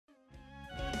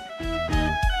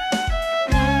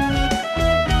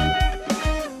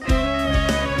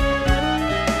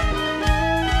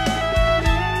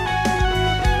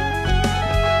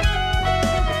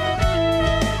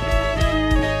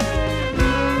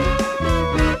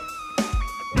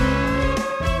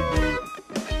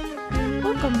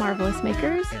arts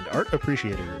makers and art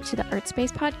appreciators to the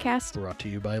ArtSpace podcast, brought to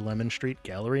you by Lemon Street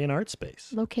Gallery and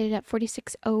ArtSpace, located at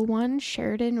 4601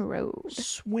 Sheridan Road.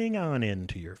 Swing on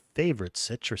into your favorite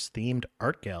citrus-themed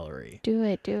art gallery. Do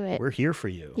it. We're here for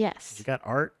you. Yes. You got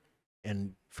art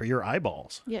and for your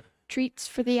eyeballs. Yeah. Treats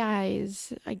for the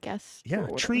eyes, I guess. Yeah,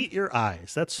 treat your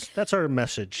eyes. That's our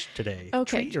message today.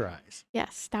 Okay. Treat your eyes.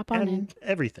 Yes, stop on in. And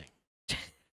everything.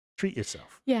 Treat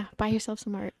yourself. Yeah, buy yourself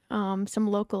some art, some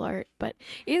local art. But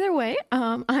either way,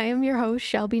 I am your host,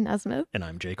 Shelby Nesmith. And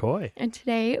I'm Jake Hoy. And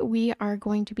today we are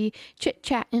going to be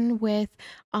chit-chatting with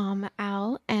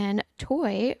Al and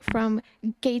Toy from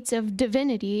Gates of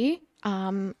Divinity,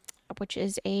 which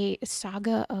is a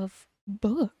saga of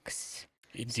books.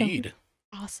 Indeed.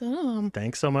 So, awesome.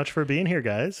 Thanks so much for being here,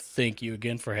 guys. Thank you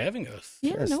again for having us.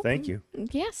 Yeah, Yes, thank you.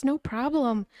 Yes, no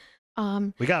problem.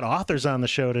 We got authors on the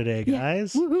show today,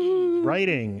 guys. Woohoo.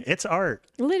 Writing. It's art.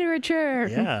 Literature.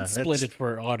 Yeah. Split it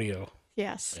for audio.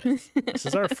 Yes. This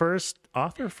is our first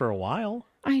author for a while.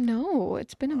 I know.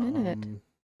 It's been a minute.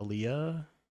 Aaliyah.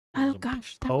 Oh, was a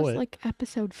gosh. That was poet. like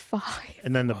episode 5.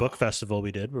 And then the book festival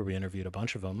we did where we interviewed a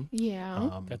bunch of them. Yeah.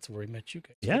 That's where we met you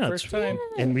guys. Yeah, First time.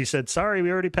 And we said, sorry,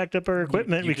 we already packed up our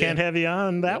equipment. you We can't did. have you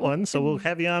on that one, so we'll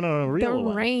have you on a The real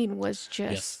one. rain was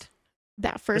just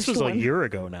that first This was one. a year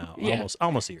ago now. Yeah.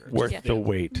 Almost a year. Worth Yeah. the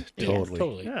wait. Yeah, Totally.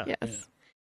 Totally. Yeah. Yes.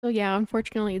 So yeah,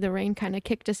 unfortunately the rain kind of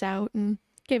kicked us out and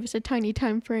gave us a tiny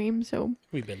time frame. So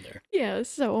We've been there. yeah,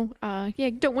 so yeah,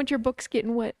 don't want your books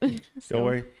getting wet. So, Don't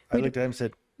worry. I we looked at him and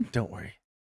said, don't worry.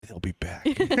 They'll be back.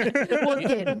 we'll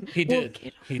get 'em. He We'll did. get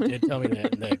 'em. He did tell me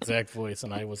that in that exact voice,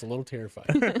 and I was a little terrified.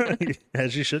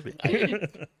 As you should be.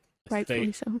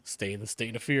 Rightfully so. Stay in the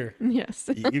state of fear. Yes.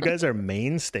 You guys are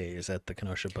mainstays at the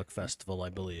Kenosha Book Festival, I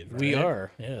believe. We right?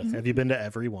 are. Yes. Have you been to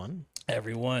every one?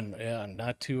 Everyone. Yeah.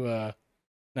 Not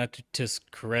to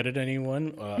discredit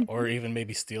anyone or even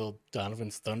maybe steal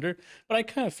Donovan's thunder, but I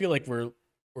kind of feel like we're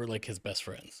like his best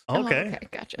friends. Oh, Okay. okay,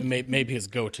 gotcha. Maybe his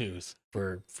go-tos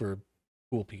for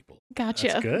cool people. Gotcha.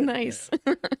 That's good. Nice.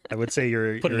 I would say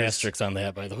you're Put an his- asterisk on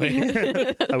that, by the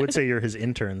way. I would say you're his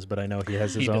interns, but I know he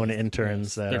has his He own does, interns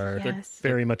yes. that They're- are Yes.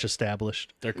 very much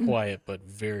established. They're quiet but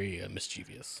very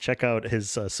mischievous. Check out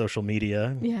his social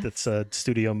media. Yes. That's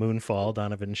Studio Moonfall,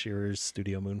 Donovan Shearer's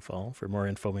Studio Moonfall, for more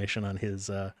information on his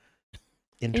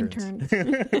interns.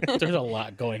 There's a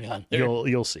lot going on there.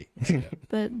 You'll see.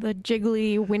 The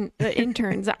jiggly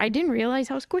interns. I didn't realize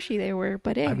how squishy they were,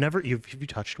 but hey. Have you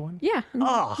touched one? Yeah.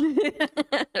 Oh,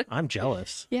 I'm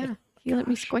jealous. Yeah, he let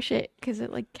me Gosh. squish it because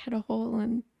it like had a hole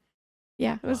and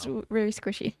yeah, it was very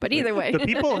squishy. But either way, The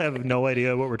people have no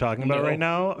idea what we're talking about No. right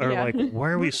now. Are Yeah. like, why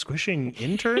are we squishing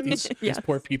interns? These Yes.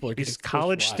 poor people are These getting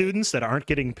college pushed wide. students that aren't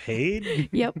getting paid?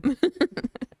 Yep.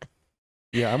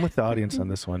 Yeah, I'm with the audience on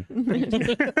this one.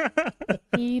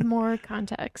 Need more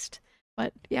context.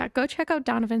 But yeah, go check out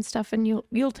Donovan's stuff and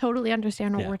you'll totally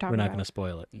understand what Yeah, we're talking we're not about. going to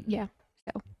spoil it. Yeah.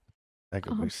 I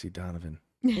could wait to see Donovan.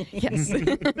 Yes.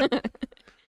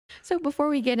 So before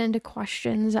we get into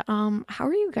questions, how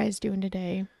are you guys doing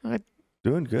today?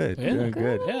 Doing good. Yeah. Doing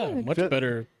good. Yeah, much Feel-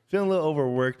 better. Feeling a little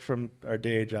overworked from our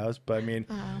day jobs, but I mean,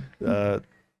 Uh,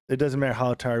 it doesn't matter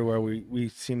how tired we are. We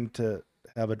seem to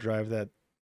have a drive that,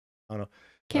 I don't know,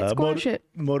 can't squash it.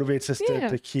 motivates us Yeah.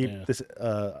 to keep Yeah. this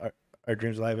our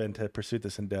dreams alive and to pursue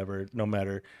this endeavor no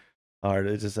matter hard.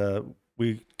 It's just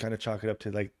we kind of chalk it up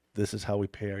to like this is how we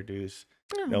pay our dues.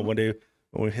 You know, Oh, one day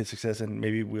when we hit success and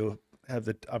maybe we'll have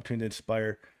the opportunity to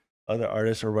inspire other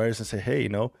artists or writers and say, hey, you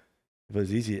know, if it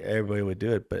was easy, everybody would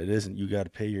do it, but it isn't. You got to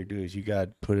pay your dues. You got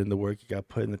to put in the work. You got to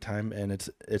put in the time, and it's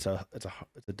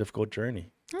a difficult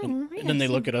journey, oh, And then they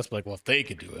yes. look at us like, well, if they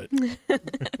could do it, no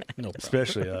problem.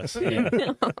 especially us. Yeah.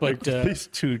 But These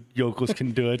two yokels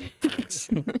can do it.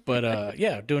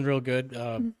 yeah, doing real good.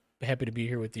 Happy to be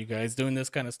here with you guys. Doing this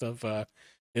kind of stuff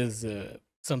is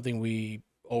something we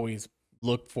always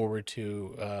look forward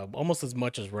to, almost as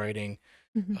much as writing.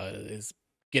 Mhm. Is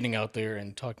getting out there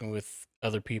and talking with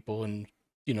other people and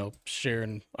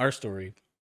sharing our story.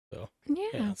 So Yeah.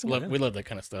 yeah, it's well, we love that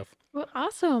kind of stuff. well,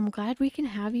 awesome. Glad we can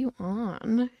have you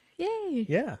on. Yay.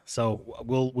 Yeah. So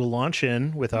we'll launch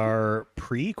in with our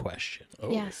pre-question. Oh,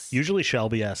 Yes. Usually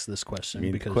Shelby asks this I question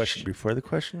mean, the because question before the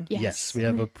question. yes, we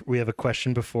have a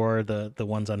question before the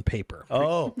ones on paper.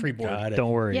 Oh, pre-board. got it. Don't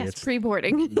worry, Yes, it's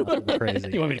pre-boarding. nothing You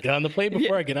crazy. want me to get on the plane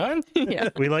before I get on? Yeah.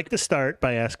 We like to start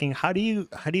by asking how do you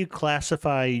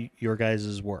classify your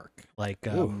guys' work? Like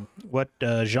what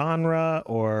genre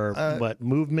or what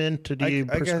movement do you I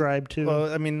guess- prescribe to?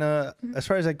 Well, I mean, as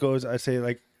far as that goes, I'd say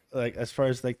like as far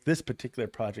as like this particular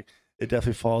project, it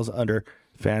definitely falls under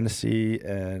fantasy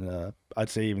and I'd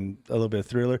say even a little bit of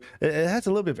thriller. It has a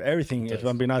little bit of everything. If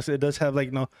I'm being honest, it does have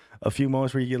like a few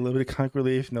moments where you get a little bit of comic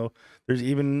relief. There's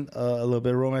even a little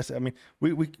bit of romance. I mean,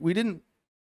 we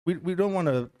don't want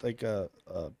to like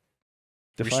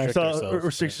define ourselves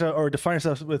or define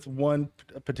ourselves with one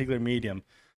particular medium.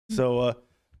 So,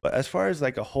 but as far as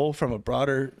like a whole from a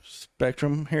broader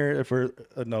spectrum here, if we're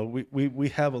we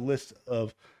have a list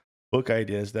of book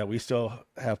ideas that we still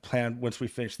have planned once we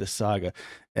finish this saga,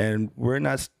 and we're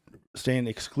not staying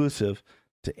exclusive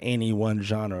to any one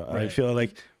genre. Right. I feel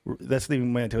like that's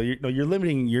leaving my until you're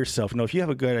limiting yourself. If you have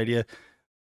a good idea,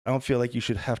 I don't feel like you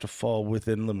should have to fall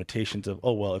within limitations of,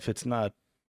 oh well, if it's not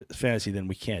fantasy, then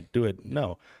we can't do it.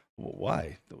 No,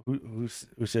 why? Who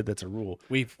said that's a rule?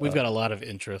 We've got a lot of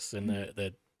interest in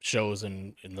that shows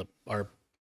in our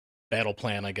battle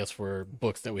plan, I guess, for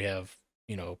books that we have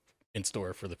in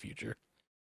store for the future.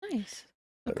 Nice.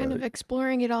 So kind of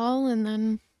exploring it all and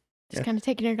then just kind of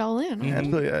taking it all in. Yeah,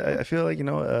 absolutely. I feel like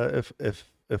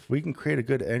if we can create a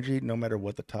good energy, no matter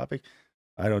what the topic,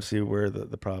 I don't see where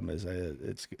the problem is.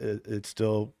 It's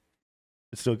still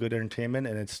good entertainment,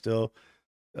 and it's still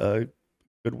good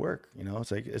work.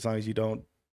 It's like, as long as you don't,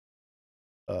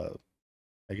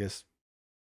 I guess,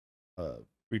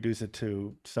 reduce it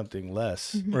to something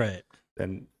less, right?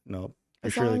 Then no.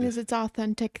 As long as it's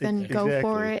authentic, then go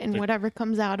for it, and whatever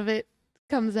comes out of it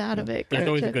comes out of it. There's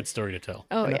always a good story to tell.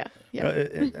 Oh yeah.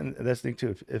 And that's the thing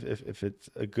too. If it's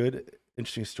a good,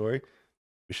 interesting story,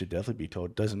 it should definitely be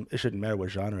told. It shouldn't matter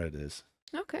what genre it is.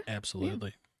 Okay.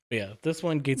 Absolutely. Yeah, this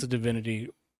one, Gates of Divinity,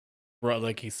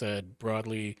 like he said,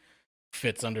 broadly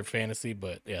fits under fantasy,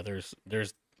 but yeah, there's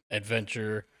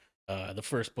adventure. The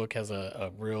first book has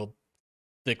a real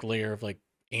thick layer of like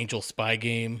angel spy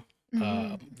game.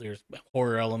 There's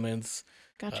horror elements.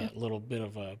 Gotcha. A little bit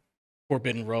of a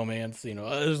forbidden romance.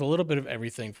 There's a little bit of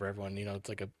everything for everyone. It's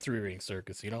like a 3-ring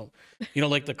circus. You don't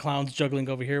like the clowns juggling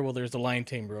over here. Well, there's the lion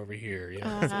tamer over here.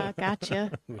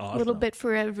 Gotcha. Awesome. A little bit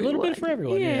for everyone. A little bit for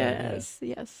everyone. Yes.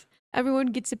 Yes. Everyone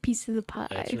gets a piece of the pie.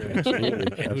 That's right.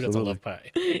 Absolutely. And who doesn't love pie?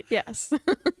 Yes.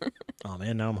 Oh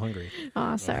man, now I'm hungry.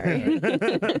 Oh, sorry. All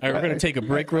right, we're gonna take a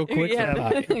break real quick. Yeah.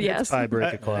 Pie. Yes. Pie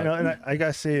break o'clock. And I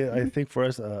gotta say, I think for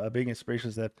us, a big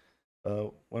inspiration is that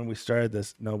when we started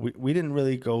this, we didn't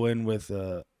really go in with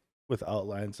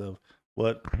outlines of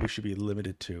what we should be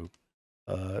limited to.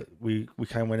 We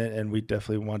kind of went in and we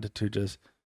definitely wanted to just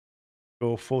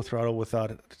go full throttle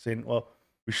without saying, well,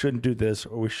 we shouldn't do this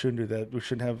or we shouldn't do that. We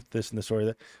shouldn't have this in the story.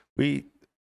 That we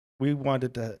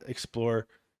wanted to explore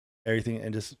everything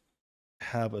and just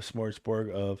have a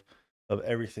smorgasbord of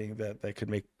everything that could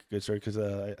make a good story. Because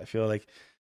I feel like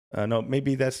no,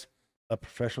 maybe that's a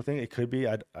professional thing. It could be.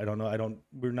 I don't know.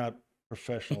 We're not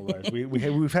professional writers.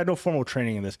 We've had no formal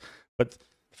training in this. But the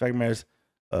fact of the matter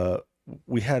is,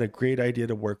 we had a great idea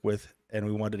to work with, and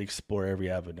we wanted to explore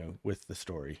every avenue with the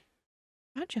story.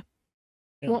 Gotcha.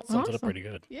 Yeah, Well, sums it up awesome. pretty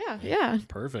good. Yeah.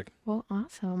 Perfect. Well,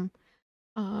 awesome.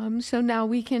 So now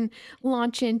we can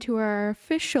launch into our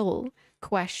official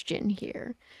question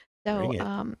here. Bring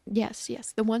So, it.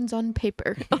 yes, the ones on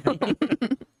paper.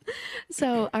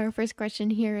 So our first question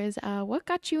here is, what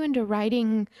got you into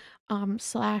writing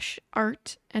 /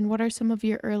 art, and what are some of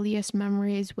your earliest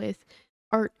memories with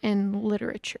art and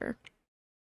literature?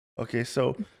 Okay,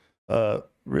 so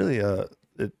really,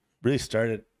 it really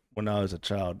started when I was a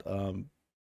child.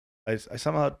 I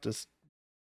somehow it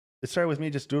started with me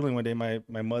just doodling one day. My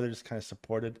mother just kind of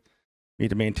supported me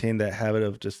to maintain that habit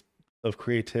of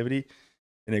creativity,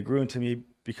 and it grew into me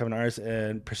becoming an artist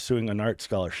and pursuing an art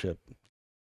scholarship.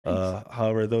 Nice.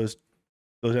 However, those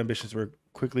ambitions were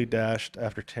quickly dashed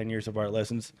after 10 years of art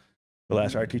lessons. The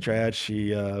last art teacher I had,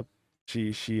 she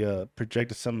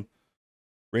projected some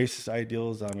racist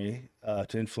ideals on me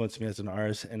to influence me as an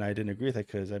artist, and I didn't agree with that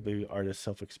because I believe art is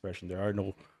self-expression. There are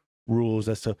no rules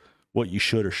as to what you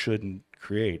should or shouldn't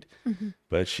create.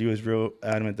 But she was real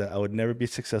adamant that I would never be a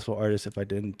successful artist if I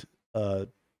didn't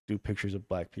do pictures of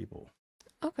Black people.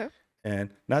 Okay.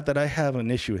 And not that I have an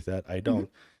issue with that, I don't.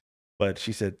 But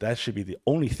she said that should be the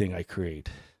only thing I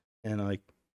create. And I'm like,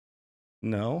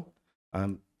 no,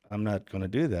 I'm not going to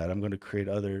do that. I'm going to create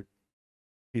other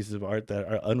pieces of art that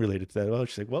are unrelated to that. Well,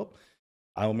 she's like, well,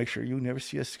 I will make sure you never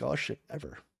see a scholarship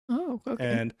ever. Oh, okay.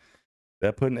 And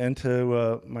that put an end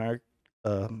to my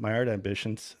art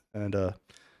ambitions. And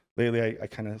lately, I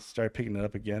kind of started picking it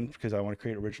up again because I want to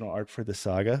create original art for the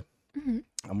saga.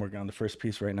 I'm working on the first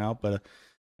piece right now, but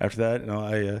after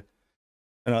that,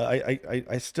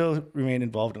 I still remain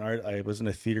involved in art. I was in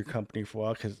a theater company for a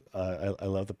while because I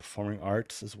love the performing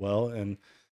arts as well. And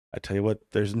I tell you what,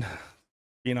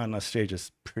 being on a stage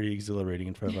is pretty exhilarating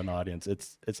in front of an audience.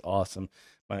 It's awesome.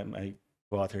 My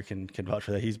co-author can vouch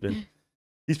for that. He's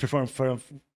performed for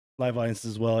live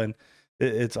audiences as well, and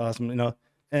it's awesome, you know.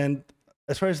 And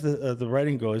as far as the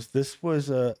writing goes, this was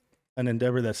an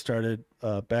endeavor that started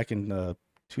back in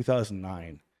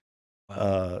 2009.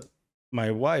 Wow.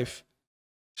 My wife,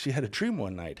 she had a dream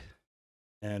one night,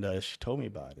 and she told me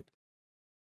about it.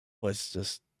 I was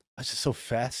just so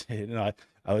fascinated. You know,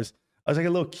 I was like a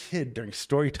little kid during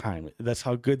story time. That's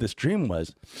how good this dream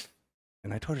was.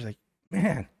 And I told her, like,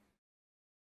 man,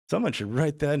 someone should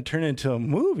write that and turn it into a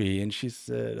movie. And she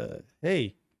said,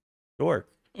 hey, dork,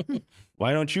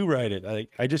 why don't you write it?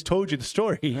 I just told you the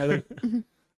story. I was like,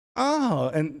 oh,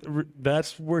 and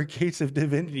that's where Gates of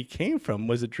Divinity came from,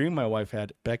 was a dream my wife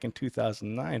had back in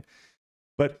 2009.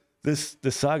 But the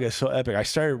saga is so epic. I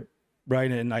started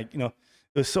writing it, and it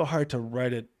was so hard to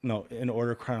write it, in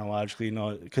order chronologically,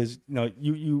 because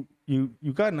you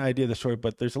got an idea of the story,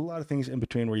 but there's a lot of things in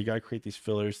between where you got to create these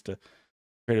fillers to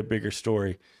create a bigger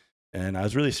story. And I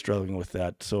was really struggling with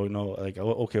that. So,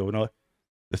 the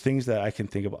things that I can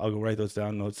think of, I'll go write those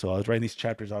down notes. So I was writing these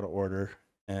chapters out of order,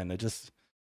 and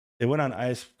it went on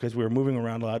ice because we were moving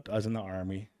around a lot. I was in the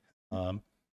Army.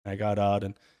 I got out,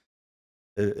 and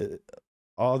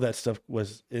all that stuff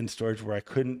was in storage where I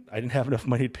didn't have enough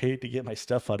money paid to get my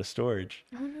stuff out of storage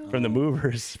from the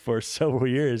movers for several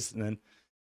years. And then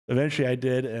eventually I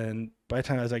did. And by the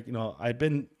time I was like, I'd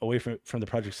been away from the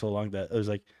project so long that it was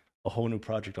like a whole new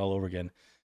project all over again.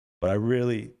 But I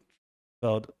really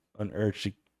felt an urge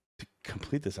to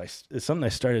complete this. It's something I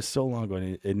started so long ago,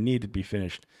 and it needed to be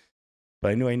finished.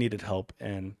 But I knew I needed help,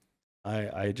 and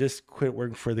I just quit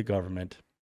working for the government,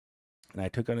 and I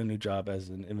took on a new job as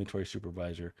an inventory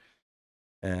supervisor,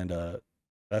 and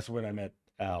that's when I met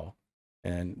Al,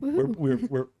 and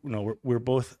we're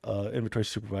both inventory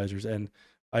supervisors, and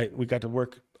we got to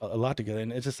work a lot together,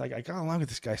 and it's just like I got along with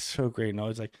this guy so great.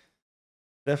 It's like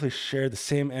definitely shared the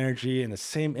same energy and the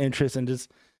same interests, and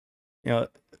just it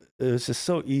was just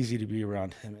so easy to be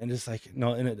around him, and just like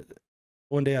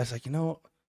one day I was like,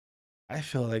 I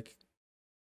feel like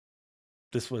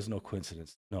this was no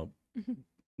coincidence. No,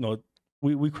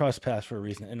 we crossed paths for a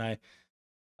reason. And I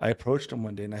approached him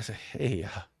one day and I said, hey,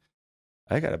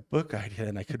 I got a book idea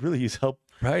and I could really use help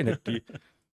writing it.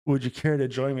 Would you care to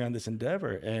join me on this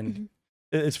endeavor? And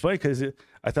it's funny because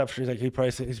I thought he's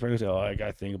probably going to say, oh, I got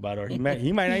to think about it. Or he might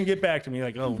not even get back to me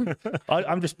like, oh,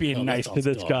 I'm just being nice to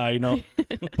this guy,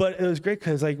 But it was great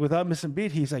because without missing a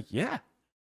beat, he's like, yeah,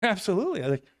 absolutely. I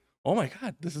was like, oh my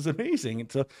God, this is amazing.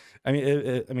 And so,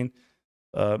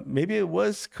 maybe it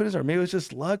was coincidence or maybe it was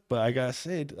just luck, but I gotta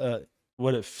say,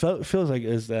 what it feels like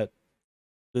is that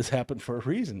this happened for a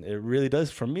reason. It really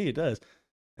does. For me, it does.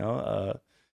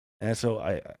 And so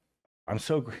I'm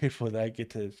so grateful that I get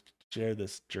to share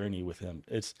this journey with him.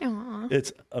 It's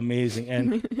amazing,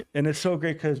 and it's so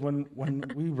great because when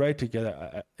we write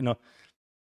together,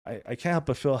 I can't help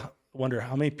but wonder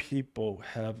how many people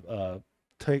have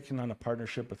taken on a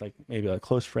partnership with maybe a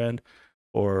close friend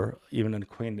or even an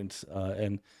acquaintance,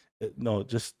 and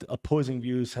just opposing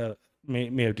views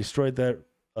may have destroyed that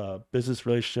business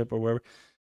relationship or whatever.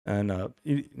 And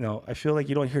I feel like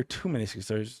you don't hear too many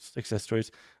success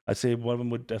stories. I'd say one of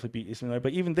them would definitely be Eastman,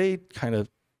 but even they kind of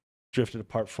drifted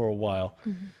apart for a while.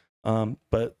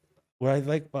 But what I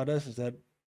like about us is that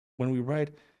when we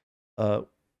write,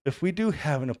 if we do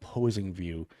have an opposing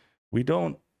view, we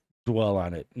don't dwell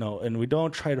on it, and we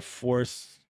don't try to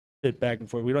force it back and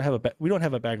forth. We don't have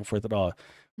a back and forth at all.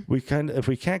 If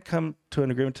we can't come to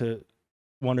an agreement to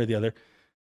one or the other,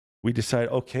 we decide,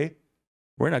 okay,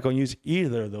 we're not going to use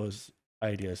either of those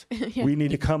ideas. We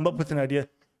need to come up with an idea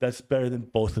that's better than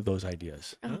both of those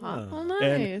ideas. Oh,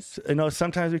 nice. And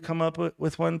sometimes we come up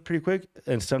with one pretty quick,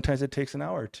 and sometimes it takes an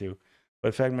hour or two. But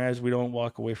the fact matters, we don't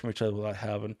walk away from each other without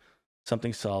having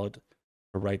something solid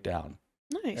to write down.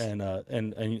 Nice.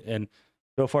 And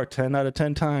so far, 10 out of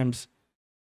 10 times,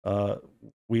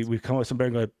 we've come up with some better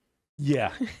and go,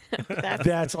 yeah,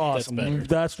 that's awesome.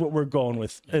 That's what we're going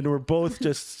with, and we're both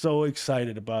just so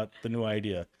excited about the new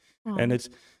idea. And it's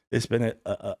been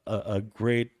a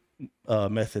great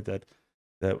method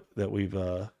that we've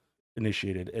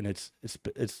initiated, and it's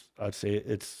I'd say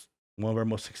it's one of our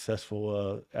most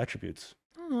successful attributes.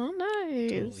 Oh, nice.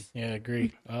 Totally. Yeah, I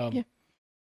agree.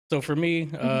 So for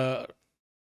me,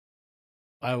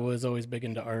 I was always big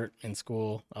into art in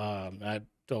school. I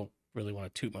don't really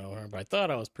want to toot my own horn, but I thought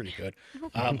I was pretty good.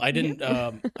 I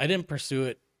didn't pursue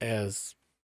it as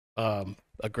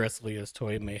aggressively as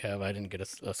Toy may have. I didn't get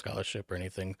a scholarship or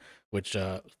anything, which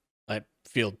I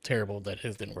feel terrible that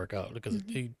his didn't work out because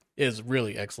he is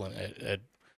really excellent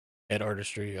at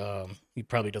artistry. He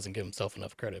probably doesn't give himself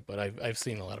enough credit, but I've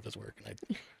seen a lot of his work, and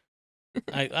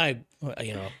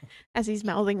you know, As he's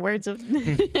mouthing words of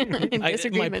in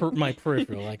disagreement. my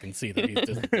peripheral, I can see that he's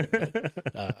disagreeing.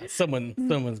 But,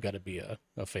 someone's got to be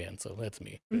a fan, so that's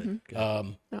me.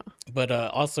 But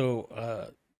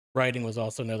also, writing was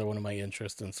also another one of my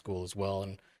interests in school as well.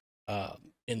 And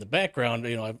in the background,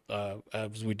 you know,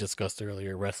 as we discussed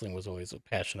earlier, wrestling was always a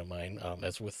passion of mine,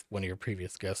 as with one of your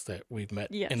previous guests that we've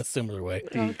met in a similar way.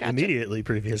 Oh, gotcha. Immediately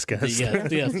previous guest.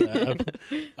 Yes.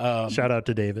 Shout out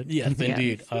to David. Yes,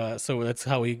 indeed. So that's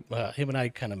how him and I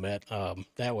kind of met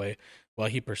that way. While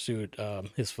he pursued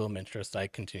his film interest, I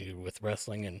continued with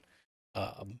wrestling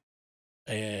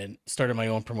and started my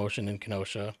own promotion in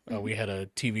Kenosha. We had a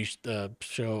TV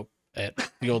show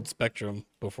at the old Spectrum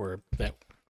before that.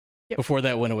 Yep. Before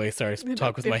that went away, sorry, I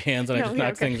talk with my hands and I just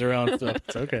knock things around. So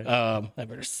It's okay. I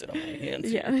better sit on my hands.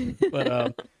 Yeah.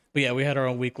 But yeah, we had our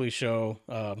own weekly show.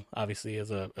 Obviously,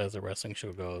 as a wrestling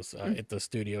show goes, at the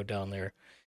studio down there,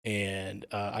 and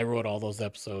I wrote all those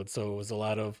episodes. So it was a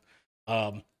lot of.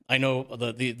 I know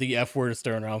the F word is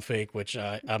thrown around fake, which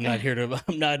I'm not here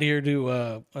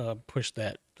to push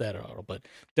that out, but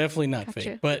definitely not Gotcha.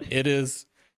 fake. But it is.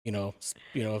 You know,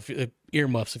 if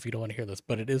earmuffs if you don't want to hear this,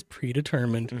 but it is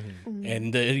predetermined,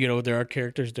 and you know there are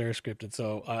characters that are scripted.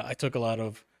 So I took a lot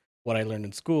of what I learned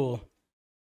in school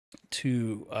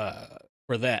to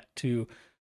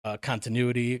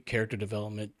continuity, character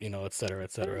development, you know, et cetera,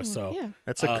 et cetera. So yeah.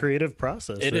 That's a creative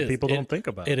process that people don't think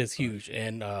about. It is huge,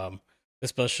 and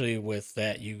especially with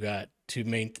that, you got to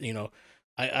you know.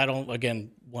 I don't again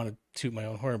want to toot my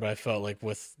own horn, but I felt like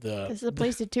with This is a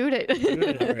place to toot it.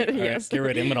 all right, Yes. get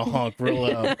ready. I'm gonna honk real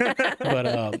loud.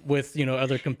 But with you know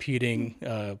other competing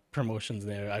promotions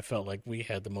there, I felt like we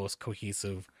had the most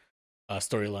cohesive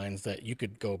storylines that you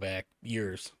could go back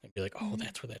years and be like, oh,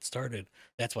 that's where that started.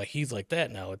 That's why he's like that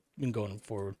now. It's been going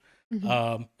forward.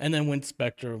 And then when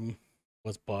Spectrum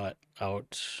was bought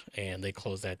out and they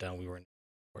closed that down, we weren't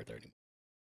there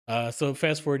anymore. So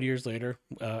fast forward years later,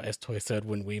 as Toy said,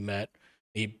 when we met,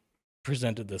 he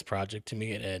presented this project to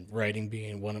me, and writing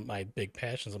being one of my big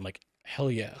passions, I'm like, hell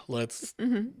yeah,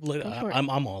 I'm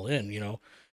all in, you know.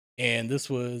 And this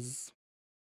was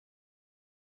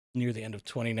near the end of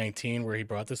 2019 where he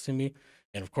brought this to me,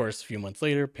 and of course, a few months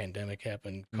later, pandemic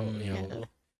happened, you know,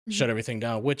 shut everything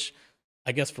down, which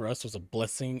I guess for us was a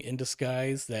blessing in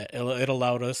disguise that it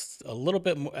allowed us a little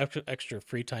bit more extra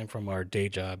free time from our day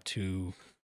job to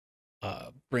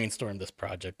brainstorm this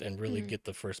project and really get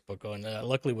the first book going.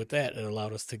 Luckily with that, it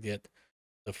allowed us to get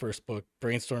the first book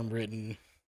brainstorm written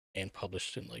and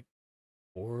published in like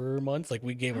 4 months. Like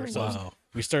we gave ourselves,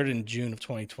 we started in June of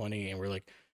 2020 and we're like,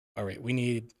 all right, we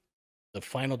need the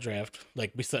final draft.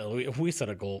 Like we set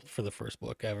a goal for the first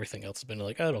book. Everything else has been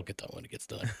like, oh, it'll get done when it gets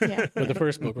done. Yeah. But the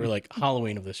first book, we're like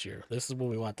Halloween of this year. This is when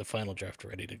we want the final draft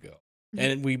ready to go.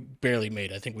 And we barely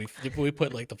made it. I think we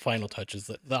put like the final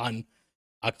touches on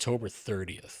October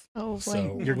 30th. Oh, boy.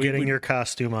 So You're getting your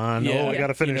costume on. Yeah, I got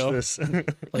to finish this.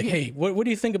 like, hey, what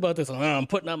do you think about this? I'm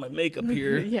putting on my makeup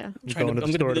here. Yeah. Going to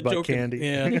the store to buy candy.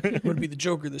 Yeah, I'm going to be the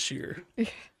Joker this year.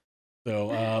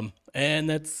 So, and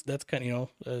that's kind of, you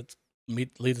know,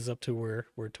 leads us up to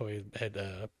where Toy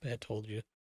had told you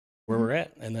where we're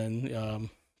at. And then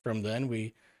from then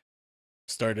we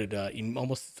started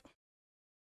almost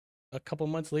a couple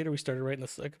months later, we started writing the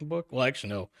second book. Well,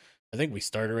 actually, no. I think we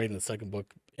started writing the second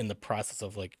book in the process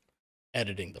of like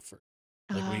editing the first.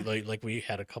 Like we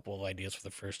had a couple of ideas for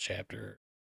the first chapter,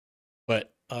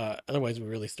 but otherwise we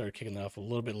really started kicking that off a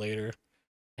little bit later.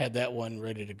 Had that one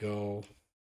ready to go,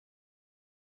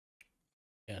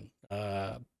 and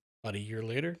about a year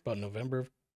later, about November of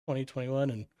 2021,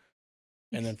 and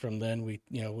then from then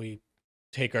we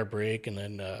take our break and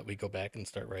then we go back and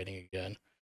start writing again.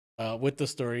 With the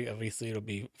story, obviously it'll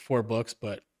be 4 books,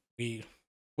 but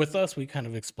with us, we kind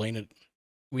of explain it.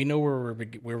 We know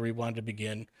where we wanted to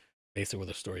begin, basically where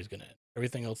the story is going to end.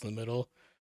 Everything else in the middle,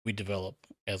 we develop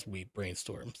as we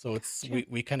brainstorm. So it's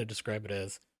we kind of describe it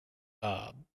as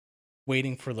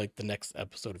waiting for like the next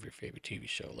episode of your favorite TV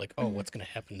show. Like, oh, what's going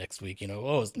to happen next week? You know,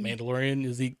 oh, is the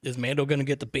Mandalorian? Is Mando going to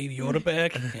get the Baby Yoda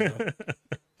back? You know?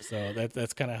 So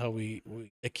that's kind of how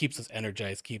it keeps us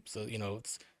energized. Keeps you know,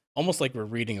 it's almost like we're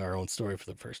reading our own story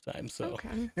for the first time. So,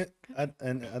 and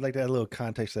I'd like to add a little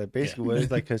context to that. Basically, what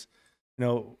it's like, because you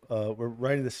know, we're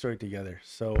writing this story together,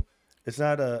 so it's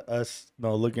not us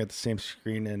looking at the same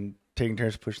screen and taking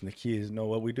turns pushing the keys. No,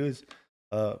 what we do is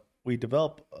we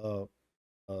develop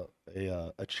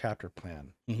a chapter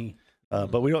plan,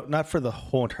 but we don't, not for the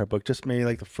whole entire book, just maybe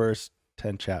like the first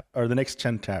 10 or the next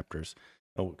 10 chapters,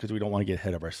 because we don't want to get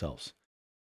ahead of ourselves.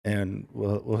 And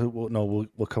we'll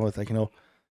come with like, you know,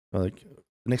 like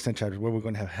the next 10 chapters, what we're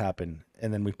going to have happen,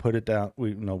 and then we put it down.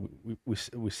 We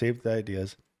we save the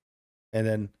ideas, and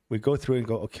then we go through and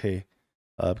go, okay,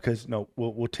 because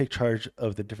we'll take charge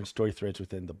of the different story threads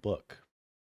within the book,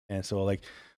 and so like,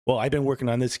 well, I've been working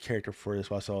on this character for this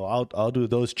while, so I'll do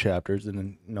those chapters,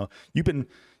 and then you've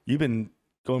been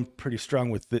going pretty strong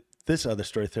with this other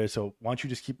story thread, so why don't you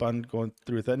just keep on going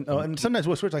through with that? And sometimes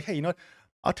we'll switch, like, hey, what?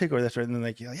 I'll take over that story, and then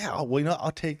like, yeah, well,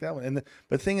 I'll take that one. But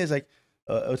the thing is, like,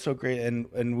 it's so great,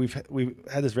 and we've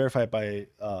had this verified by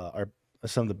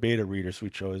some of the beta readers we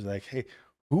chose. Like, hey,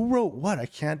 who wrote what? I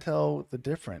can't tell the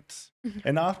difference.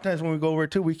 And oftentimes when we go over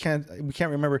it too, we can't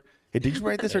remember. Hey, did you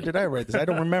write this or did I write this? I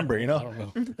don't remember. I don't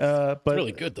know. But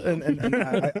really good though. And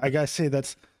I gotta say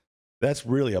that's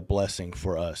really a blessing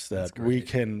for us that we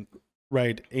can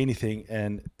write anything,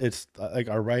 and it's like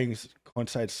our writings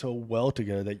coincide so well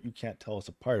together that you can't tell us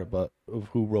apart of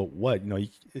who wrote what.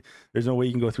 There's no way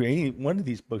you can go through any one of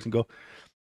these books and go,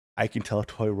 I can tell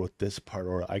Toy wrote this part,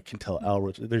 or I can tell Al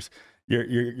wrote.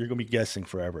 You're gonna be guessing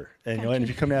forever, and and if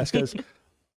you come to ask us,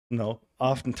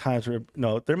 oftentimes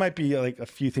there might be like a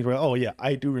few things where, oh yeah,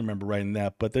 I do remember writing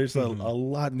that, but there's a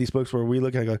lot in these books where we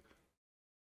look at it and go,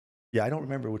 yeah, I don't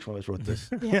remember which one of us wrote this.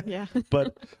 Yeah.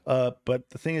 But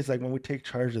the thing is, like, when we take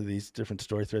charge of these different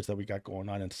story threads that we got going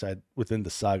on within the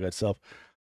saga itself,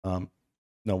 what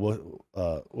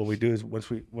we do is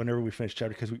whenever we finish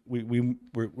chapter, because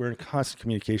we're in constant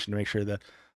communication to make sure that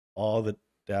all the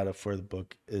data for the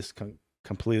book is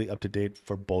completely up to date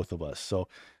for both of us. So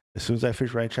as soon as I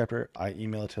finish writing a chapter, I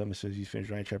email it to him. As soon as he's finished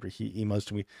writing a chapter, he emails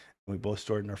to me, and we both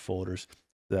store it in our folders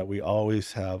so that we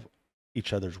always have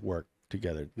each other's work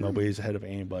together. Nobody's ahead of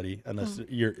anybody unless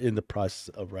you're in the process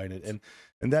of writing it.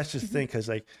 And that's just the thing, because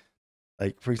like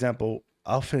for example,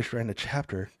 I'll finish writing a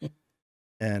chapter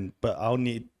but I'll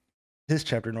need his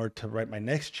chapter in order to write my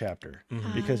next chapter,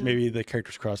 because maybe the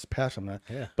characters cross paths. I'm not.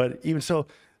 Yeah. But even so,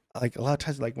 like a lot of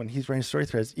times, like when he's writing story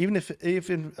threads, even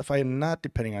if I'm not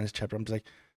depending on his chapter, I'm just like,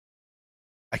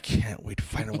 I can't wait to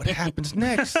find out what happens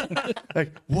next.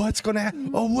 Like, what's gonna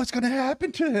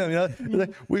happen to him?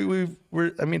 Like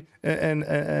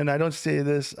and I don't say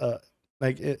this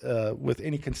with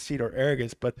any conceit or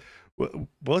arrogance, but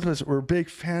both of us were big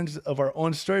fans of our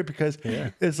own story, because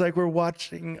it's like we're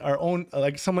watching our own,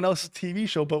 like someone else's TV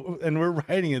show, and we're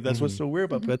writing it. That's what's so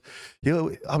weird about it.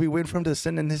 But I'll be waiting for him to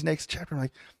send in his next chapter. I'm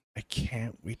like, I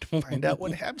can't wait to find out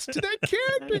what happens to that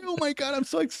character. Oh my God, I'm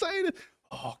so excited.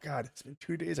 Oh God, it's been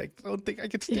 2 days. I don't think I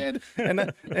can stand it.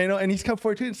 And and he's come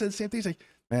forward too and said the same thing. He's like,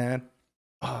 man,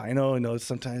 I know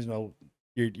sometimes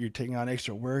you're taking on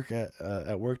extra work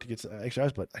at work to get some extra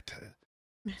hours, but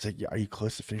it's like, are you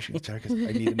close to finishing the chapter? Because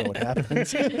I need to know what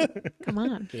happens. Come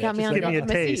on, got me on give me a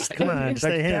taste. Come on, it's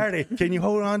like, Saturday. Can you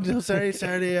hold on until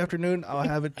Saturday afternoon? I'll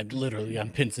have it. I'm literally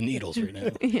on pins and needles right now.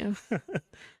 Yeah.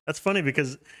 That's funny,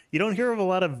 because you don't hear of a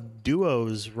lot of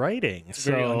duos writing. It's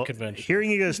very unconventional. Hearing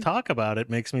you guys talk about it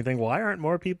makes me think, why aren't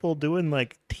more people doing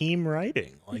like team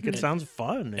writing? Like, it sounds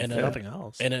fun, if nothing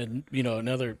else. And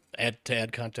another to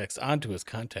add context onto his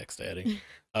context adding.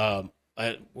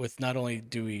 With not only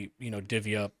do we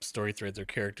divvy up story threads or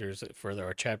characters for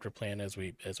our chapter plan as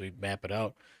we map it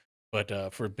out,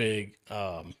 but for big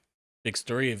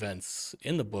story events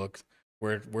in the book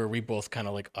where we both kind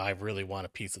of like, I really want a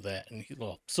piece of that, and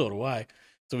so do I.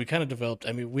 So we kind of developed.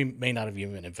 I mean, we may not have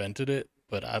even invented it,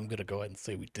 but I'm gonna go ahead and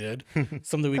say we did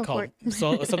something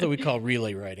we call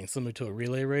relay writing, similar to a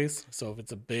relay race. So if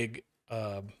it's a big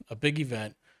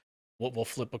event, we'll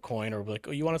flip a coin, or be like,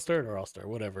 oh, you want to start, or I'll start,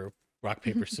 whatever. Rock,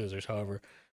 paper, scissors, however,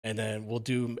 and then we'll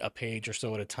do a page or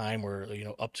so at a time, or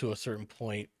up to a certain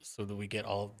point, so that we get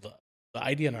all the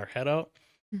idea in our head out,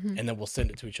 and then we'll send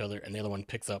it to each other, and the other one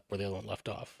picks up where the other one left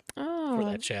off for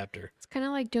that chapter. It's kind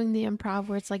of like doing the improv,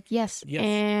 where it's like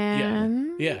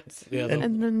and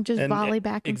and then just volley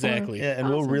back and forth. Exactly. Yeah, and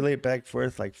we'll relay back and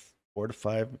forth like 4 to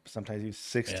 5, sometimes even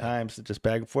 6 times, just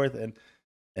back and forth,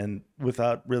 and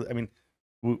without really, I mean,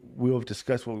 we'll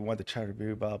discuss what we want the chapter to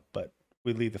be about, but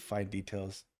we leave the fine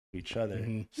details to each other,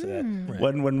 so that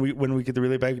when we get the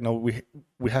relay back,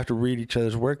 we have to read each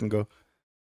other's work and go,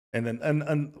 and then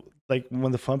and like one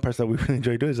of the fun parts that we really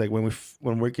enjoy doing is like when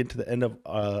we're getting to the end of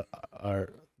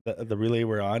the relay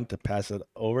we're on to pass it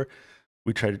over,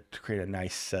 we try to create a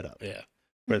nice setup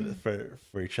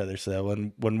for each other, so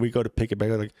that when we go to pick it back,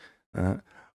 we're like,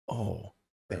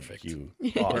 perfect. Thank you.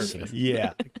 Awesome.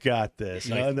 Yeah, got this.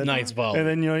 Nice volley. And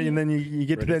then you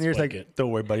get to the end, you're like, don't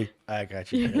worry, buddy, I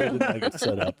got you. I get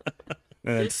set up,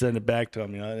 and then send it back to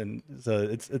him. And so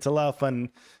it's a lot of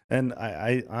fun. And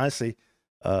I honestly,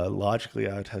 logically,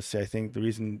 I would have to say, I think the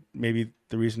reason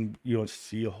you don't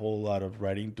see a whole lot of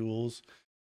writing duels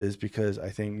is because I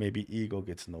think maybe ego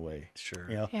gets in the way. Sure.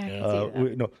 Yeah, I can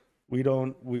see that. We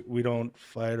don't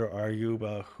fight or argue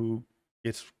about who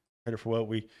gets credit for what.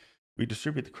 We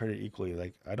distribute the credit equally.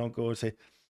 Like, I don't go and say,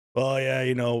 oh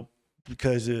yeah,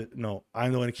 because no,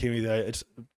 I'm the one who came with that. It's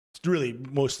really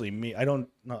mostly me. I don't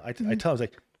know. I tell him, I was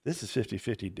like, this is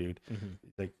 50-50, dude.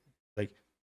 Like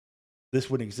this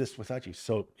wouldn't exist without you.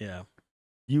 So Yeah.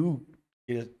 you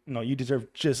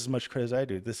deserve just as much credit as I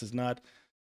do. This is not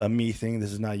a me thing.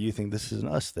 This is not a you thing. This is an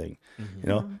us thing.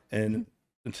 And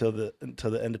until the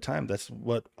end of time, that's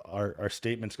what our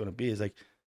statement's going to be. Is like,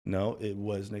 no, it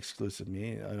wasn't exclusive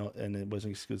me. And it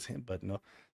wasn't exclusive him. But no,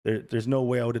 there's no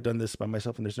way I would have done this by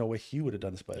myself, and there's no way he would have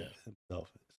done this by himself.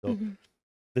 So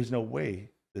there's no way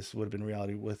this would have been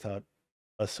reality without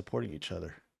us supporting each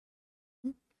other.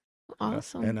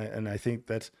 Awesome. And I think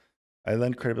I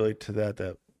lend credibility to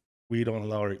that we don't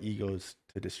allow our egos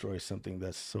to destroy something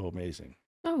that's so amazing.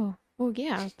 Oh, well,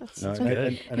 yeah. That's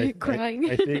and crying.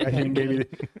 I think maybe,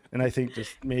 and I think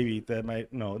just maybe that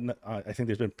I think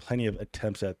there's been plenty of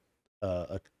attempts at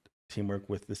a teamwork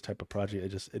with this type of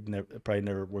project. It probably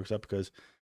never works out because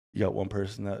you got one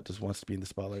person that just wants to be in the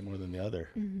spotlight more than the other,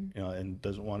 and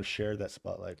doesn't want to share that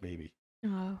spotlight maybe.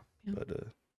 Oh, yeah. But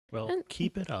well,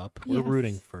 keep it up. We're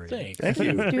rooting for you. Thanks. thank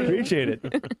you. Appreciate it.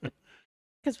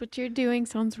 Because what you're doing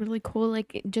sounds really cool,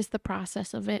 like just the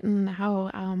process of it and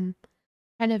how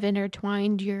kind of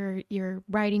intertwined your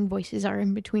writing voices are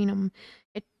in between them.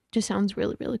 It just sounds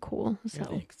really, really cool. So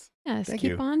Thanks. yes, Thank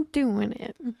keep you. on doing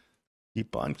it.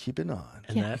 Keep on keeping on.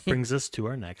 And that brings us to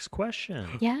our next question.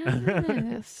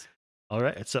 Yes. All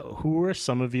right. So, who are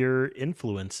some of your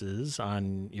influences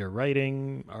on your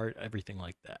writing, art, everything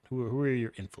like that? Who are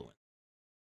your influences?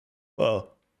 Well,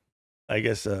 I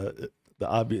guess one of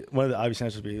the obvious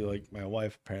answers would be like my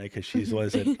wife, apparently, because she's the one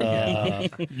that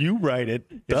said, you write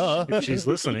it. Duh. If she's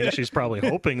listening, she's probably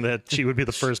hoping that she would be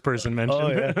the first person mentioned. Oh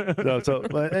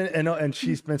yeah. And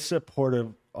she's been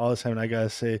supportive all the time. And I gotta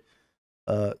say,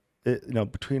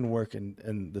 between work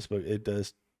and this book, it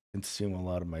does consume a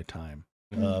lot of my time.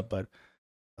 But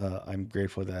I'm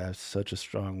grateful that I have such a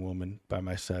strong woman by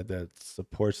my side that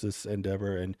supports this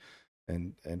endeavor,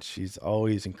 and she's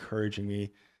always encouraging me.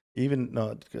 Even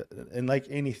and like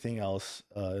anything else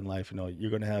in life, you're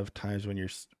going to have times when you're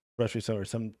frustrated or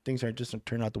some things aren't just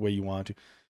turn out the way you want to,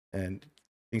 and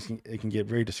it can get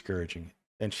very discouraging.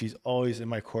 And she's always in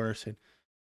my corner saying,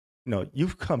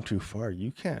 you've come too far.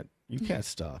 You can't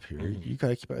stop here. You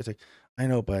gotta keep. I was like, I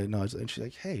know, but no. And she's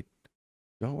like, hey,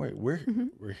 don't worry, we're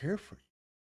here for you.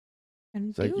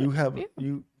 And it's like you have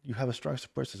a strong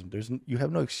support system. You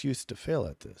have no excuse to fail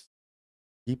at this.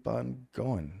 Keep on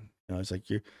going. It's like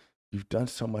you've done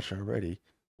so much already.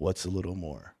 What's a little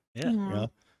more? Yeah.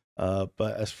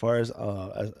 But as far as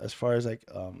like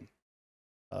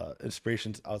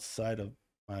inspirations outside of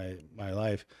my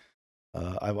life,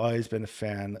 I've always been a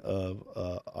fan of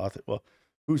author. Well,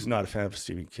 who's not a fan of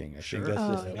Stephen King? I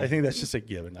think that's just a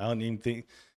given. I don't even think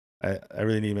I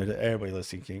really need to mention everybody loves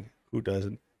Stephen King. Who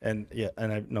doesn't? And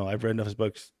I've read enough of his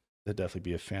books to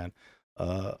definitely be a fan.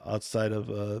 Outside of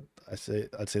I'd say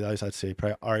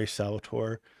probably Ari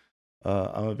Salvatore.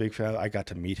 I'm a big fan. I got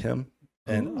to meet him,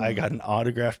 and I got an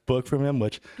autographed book from him,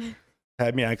 which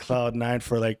had me on cloud 9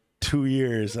 for like 2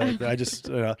 years. I just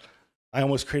I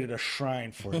almost created a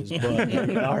shrine for his book.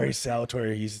 Ari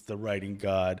Salvatore, he's the writing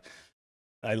god.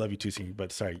 I love you too, Steve,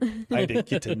 but sorry, I didn't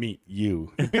get to meet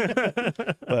you.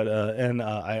 But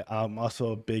I'm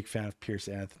also a big fan of Pierce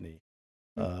Anthony.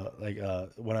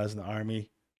 When I was in the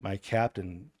Army, my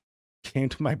captain came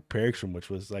to my barracks room, which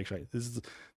was like, this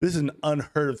is an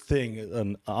unheard of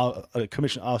thing. A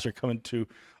commissioned officer coming to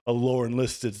a lower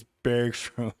enlisted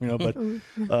barracks room,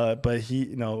 but he,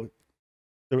 it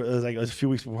was a few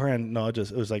weeks beforehand. No, it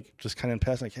was just kind of in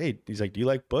passing. Like, hey, he's like, do you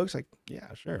like books? Like,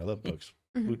 yeah, sure, I love books.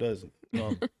 Who doesn't?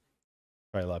 Well,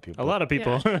 probably a lot of people. A lot of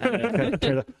people.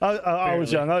 Yeah. I was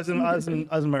young. I was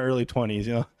in my early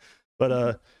 20s,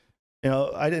 but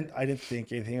I didn't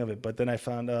think anything of it. But then I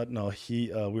found out,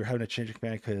 we were having a change of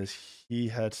command because he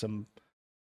had some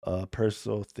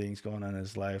personal things going on in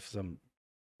his life, some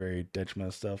very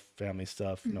detrimental stuff, family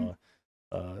stuff.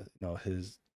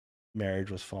 His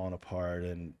marriage was falling apart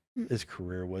and his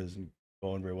career wasn't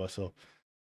going very well. So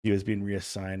he was being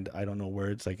reassigned. I don't know where.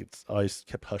 It's like it's always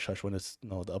kept hush hush when it's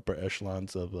the upper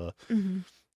echelons of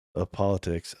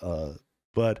politics.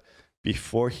 But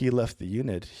before he left the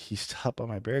unit, he stopped by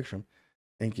my barracks room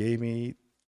and gave me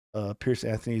Pierce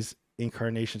Anthony's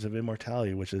Incarnations of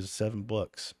Immortality, which is 7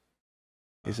 books.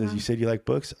 He says, "You said you like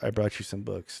books. I brought you some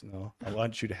books. I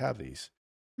want you to have these."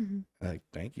 I'm like,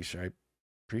 "Thank you, sir. I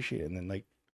appreciate it." And then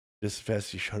just as fast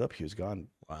as he showed up, he was gone.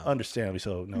 Wow. understandably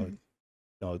so.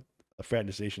 No, a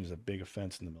fraternization is a big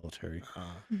offense in the military.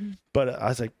 Mhm. But I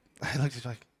was like, I looked at it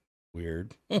like,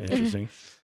 weird, interesting.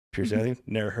 Piercing, I think,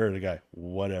 never heard of the guy,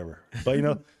 whatever. But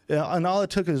and all it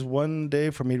took is one day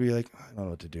for me to be like, I don't know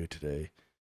what to do today.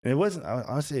 And it wasn't,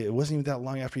 honestly, it wasn't even that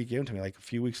long after he gave them to me. Like a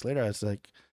few weeks later, I was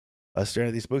staring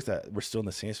at these books that were still in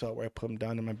the same spot where I put them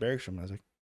down in my barracks room. And I was like,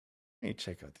 let me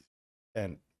check out these.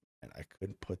 And I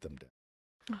couldn't put them down.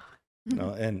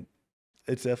 And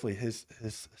it's definitely his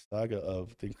saga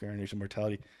of the incarnation of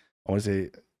mortality. I want to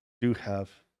say do have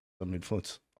some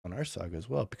influence on our saga as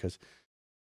well, because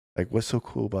like what's so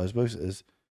cool about his books is,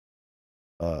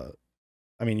 I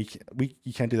mean,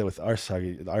 you can't do that with our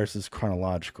saga. Ours is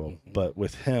chronological, but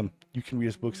with him, you can read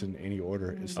his books in any order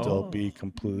and still be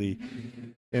completely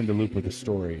in the loop with the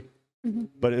story.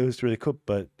 But it was really cool.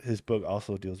 But his book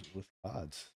also deals with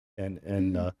gods and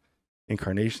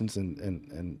incarnations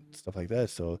and stuff like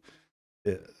that. So,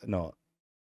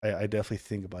 I definitely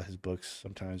think about his books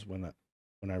sometimes when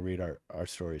I read our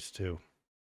stories too.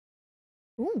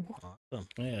 Ooh. Awesome.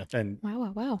 Yeah. And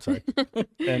Wow. sorry.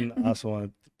 And I also want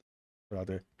to put out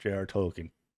there J.R.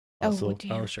 Tolkien. Also,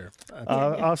 damn. Sure.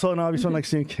 also an obvious one like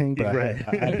Stephen King, but Right.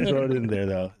 I had to throw it in there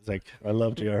though. It's like I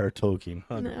love J.R. Tolkien.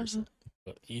 100%.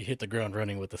 But you hit the ground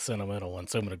running with the sentimental one,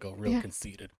 so I'm gonna go real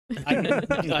conceited.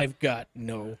 I've got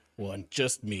no one,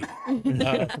 just me.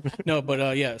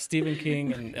 Yeah, Stephen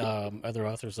King and other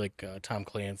authors like Tom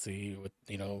Clancy, with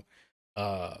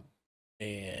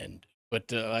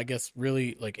I guess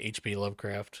really like H.P.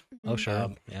 Lovecraft. Oh,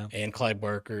 sure. Yeah. And Clive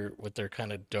Barker with their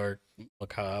kind of dark,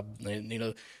 macabre,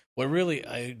 and what really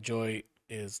I enjoy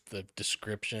is the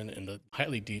description and the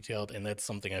highly detailed, and that's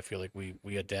something I feel like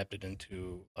we adapted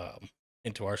into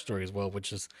our story as well,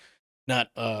 which is not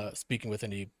speaking with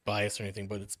any bias or anything,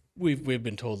 but we've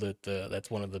been told that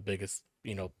that's one of the biggest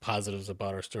positives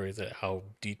about our stories, that how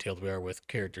detailed we are with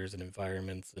characters and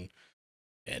environments and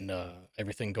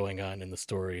everything going on in the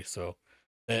story. So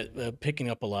that picking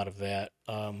up a lot of that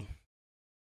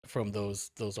from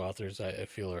those authors, I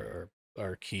feel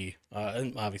are key,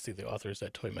 and obviously the authors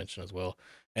that Toy mentioned as well.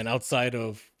 And outside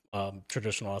of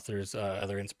traditional authors,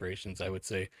 other inspirations, I would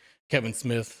say Kevin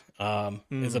Smith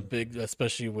is a big,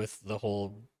 especially with the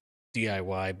whole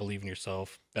DIY, believe in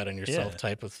yourself, bet on yourself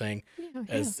type of thing,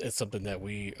 as something that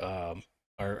we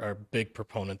are big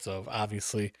proponents of.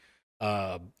 Obviously,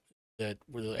 that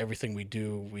everything we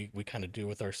do, we kind of do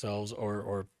with ourselves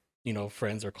or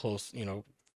friends or close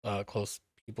close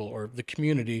people or the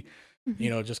community.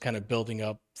 Just kind of building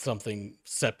up something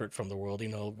separate from the world.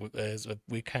 As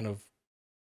we kind of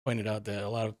pointed out, that a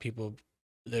lot of people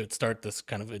that start this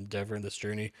kind of endeavor in this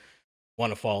journey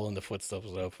want to follow in the footsteps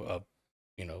of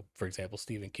for example,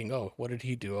 Stephen King. Oh, what did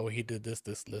he do? Oh, he did this,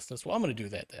 and this. Well, I'm going to do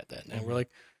that. And we're like,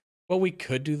 well, we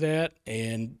could do that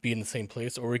and be in the same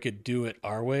place, or we could do it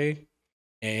our way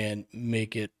and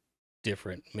make it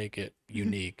different, make it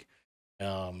unique.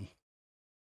 And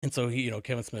so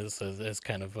Kevin Smith has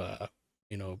kind of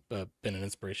been an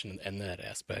inspiration in that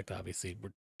aspect. Obviously,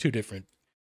 we're two different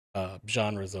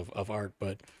genres of art,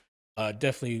 but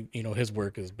definitely his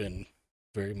work has been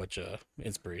very much a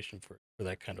inspiration for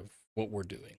that kind of what we're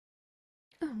doing.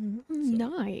 Oh,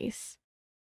 nice.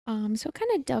 So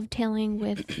kind of dovetailing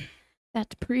with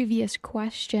that previous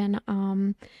question,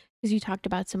 because you talked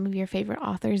about some of your favorite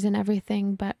authors and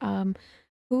everything, but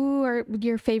who are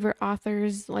your favorite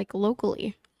authors like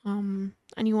locally?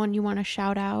 Anyone you want to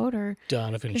shout out? Or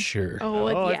Donovan Sure. Oh,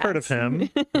 I've heard of him.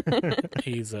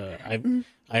 He's I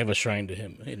have a shrine to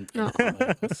him.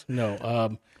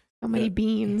 How many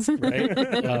beans? Right.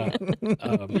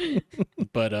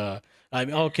 But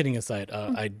I'm all kidding aside.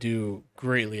 I do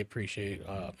greatly appreciate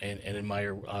and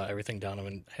admire everything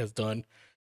Donovan has done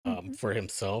for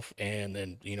himself, and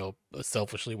then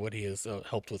selfishly what he has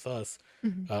helped with us.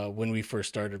 When we first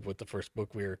started with the first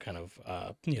book, we were kind of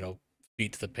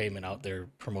beat to the pavement out there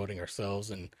promoting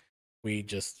ourselves, and we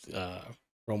just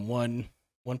from one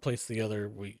place to the other,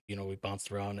 we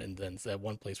bounced around, and then at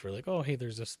one place we're like, oh hey,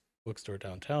 there's this bookstore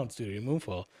downtown, Studio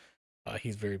Moonfall.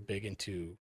 He's very big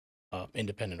into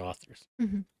independent authors.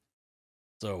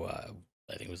 So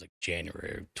I think it was like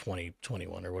January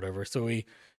 2021 or whatever. So we,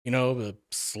 the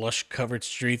slush covered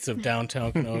streets of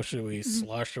downtown Kenosha, we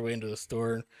sloshed our way into the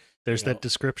store. There's that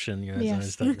description, you guys.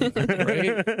 Yes. Right?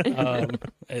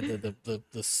 And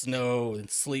the snow and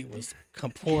sleet was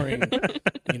pouring, at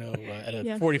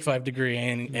a 45-degree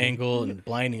angle and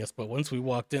blinding us. But once we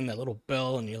walked in, that little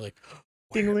bell, and you're like,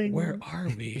 where are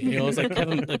we? It was like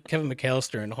Kevin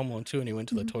McAllister in Home Alone 2, and he went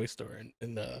to the toy store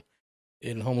in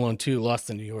Home Alone 2, Lost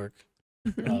in New York.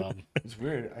 It's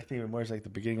weird. I think it more is like the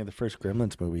beginning of the first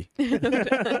Gremlins movie.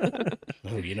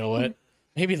 Oh, you know what?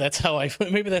 Maybe that's how I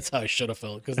should have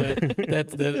felt, because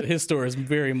his story is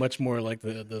very much more like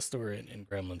the story in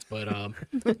Gremlins.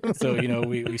 But so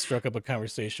we struck up a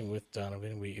conversation with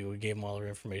Donovan. We gave him all our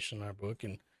information in our book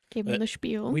and Gave him the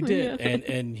spiel. we did,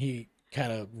 and he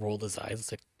kind of rolled his eyes and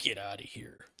said, "Get out of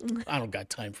here! I don't got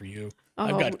time for you.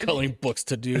 I've got coloring books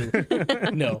to do."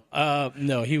 No,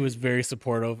 he was very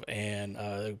supportive and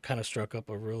kind of struck up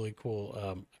a really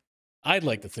cool. I'd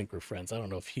like to think we're friends. I don't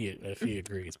know if he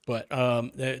agrees, but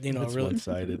It's really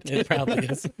one-sided. it probably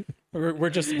is. We're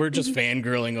just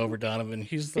fangirling over Donovan.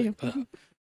 He's like,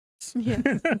 Yeah.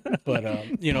 but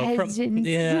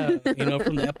Peasants.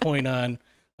 from that point on,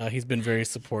 he's been very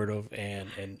supportive, and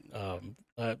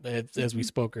as we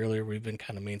spoke earlier, we've been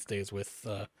kind of mainstays with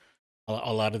a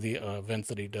lot of the events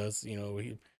that he does.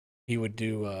 He would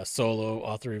do solo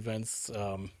author events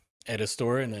at his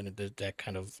store, and then that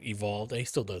kind of evolved. He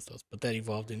still does those, but that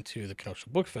evolved into the Kenosha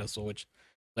Book Festival, which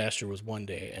last year was 1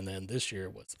 day, and then this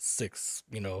year was 6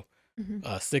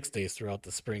 days throughout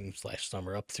the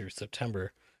spring/summer up through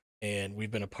September, and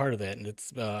we've been a part of that, and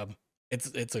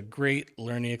it's a great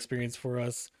learning experience for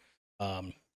us.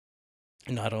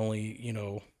 Not only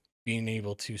being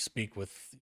able to speak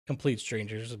with complete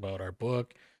strangers about our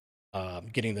book,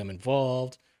 getting them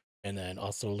involved, and then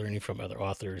also learning from other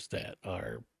authors that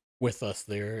are with us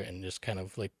there, and just kind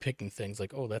of like picking things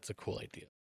like, oh, that's a cool idea.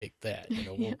 Take that,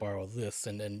 we'll borrow this,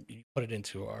 and then you put it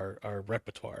into our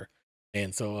repertoire.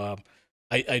 And so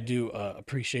I do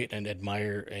appreciate and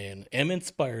admire and am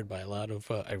inspired by a lot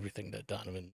of everything that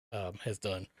Donovan has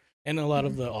done, and a lot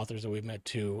of the authors that we've met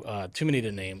too. Too many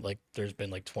to name. Like there's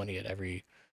been like 20 at every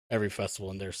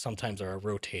festival, and there's sometimes are a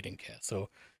rotating cast. So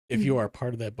if you are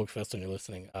part of that book fest and you're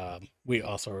listening, we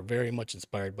also are very much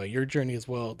inspired by your journey as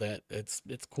well. That it's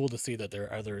cool to see that there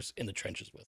are others in the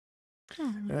trenches with.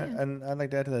 Oh, yeah. And I'd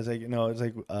like to add to that, it's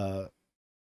like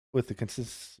with the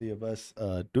consistency of us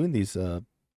doing these or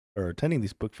attending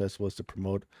these book festivals to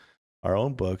promote our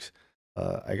own books,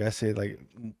 I gotta say,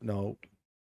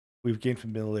 we've gained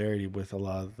familiarity with a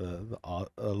lot of the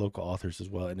local authors as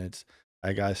well, and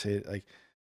I gotta say,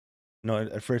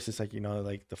 at first it's like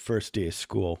like the first day of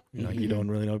school, you don't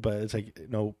really know, but it's like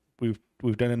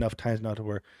we've done enough times now to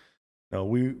where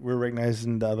we're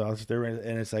recognizing the other authors there,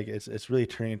 and it's like it's really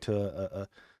turning into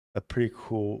a pretty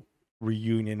cool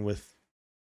reunion with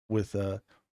what's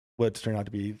turned out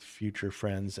to be future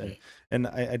friends, and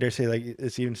I dare say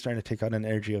it's even starting to take on an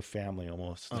energy of family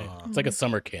almost. It's like a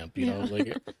summer camp,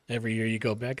 like every year you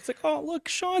go back, it's like, oh look,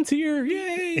 Sean's here,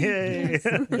 yay! Yes.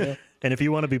 Yeah. And if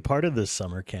you want to be part of this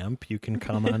summer camp, you can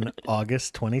come on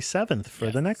August 27th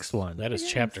for the next one. That is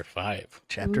chapter 5.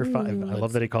 Chapter 5. I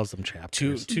love that he calls them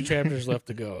chapters. Two chapters left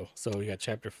to go. So we got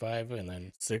chapter 5, and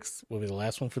then 6 will be the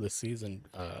last one for the season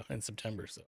in September.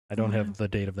 So I don't have the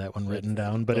date of that one written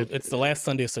down, but it's the last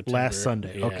Sunday of September. Last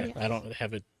Sunday, Yeah, okay. I don't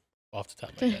have it off the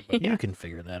top of my head, but you can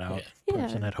figure that out. Yeah.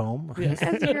 Person at home. Yes.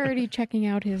 As you're already checking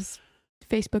out his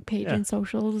Facebook page and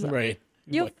socials, right.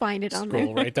 you'll find it on there.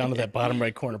 Scroll right down to that bottom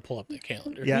right corner, pull up the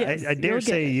calendar. Yeah, Yes, I dare you'll get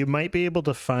say it. you might be able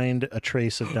to find a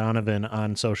trace of Donovan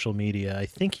on social media. I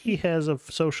think he has a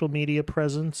social media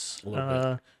presence, A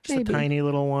little just Maybe. a tiny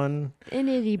little one, An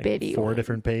itty like bitty. 4 one.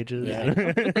 different pages.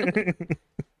 Yeah.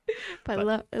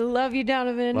 But love you,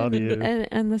 Donovan, Love you.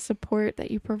 and the support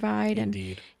that you provide.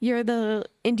 Indeed. And you're the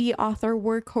indie author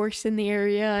workhorse in the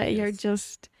area. You're Yes.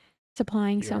 just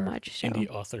supplying so You're much. So. Indie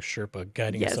author Sherpa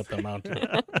guiding us Yes. up the mountain.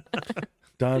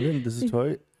 Donovan, this is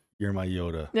Toy. You're my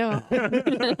Yoda. No.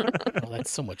 Oh,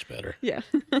 that's so much better. Yeah.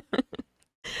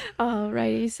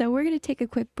 Alrighty, so we're gonna take a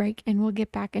quick break and we'll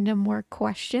get back into more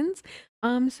questions.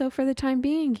 So for the time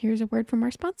being, here's a word from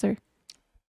our sponsor.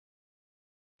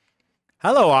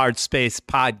 Hello, ArtSpace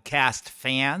podcast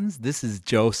fans. This is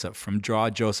Joseph from Draw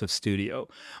Joseph Studio.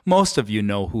 Most of you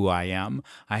know who I am.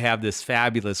 I have this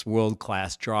fabulous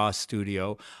world-class draw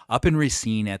studio up in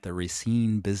Racine at the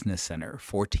Racine Business Center,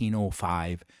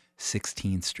 1405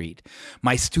 16th Street.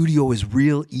 My studio is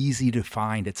real easy to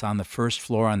find. It's on the first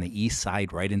floor on the east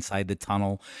side, right inside the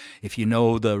tunnel. If you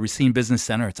know the Racine Business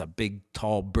Center, it's a big,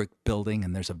 tall brick building,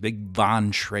 and there's a big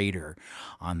Von Schrader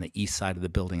on the east side of the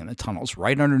building, and the tunnel's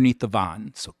right underneath the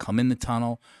Von. So come in the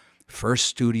tunnel, first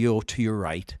studio to your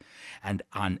right. And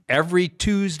on every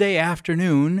Tuesday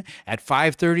afternoon at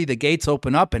 5:30, the gates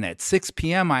open up, and at 6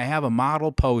 p.m., I have a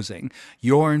model posing.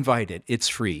 You're invited. It's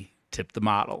free. Tip the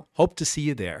model. Hope to see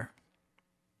you there.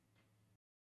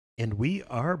 And we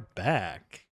are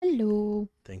back. Hello.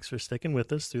 Thanks for sticking with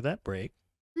us through that break.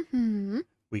 Mm-hmm.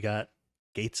 We got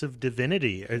Gates of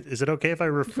Divinity. Is it okay if I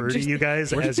refer to you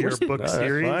guys as your book No, that's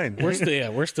series? fine.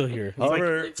 We're still here.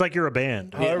 However, It's like you're a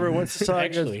band. however, once the saga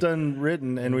Actually. is done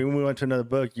written and we move on to another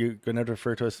book, you're going to have to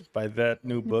refer to us by that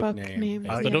new book name.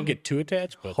 So don't get too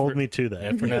attached, but Hold for- me to that.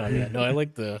 Yeah, for now, yeah. No, I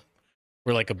like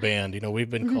we're like a band. We've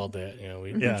been Mm-hmm. called that.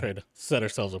 We Yeah. try to set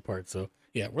ourselves apart. So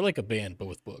yeah, we're like a band, but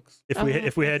with books.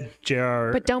 If we had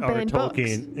J.R. But don't ban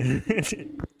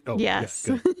Tolkien. Oh, yeah, Yes.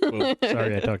 good. Well,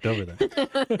 sorry, I talked over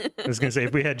that. I was going to say,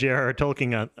 if we had J.R.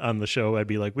 Tolkien on the show, I'd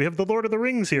be like, we have the Lord of the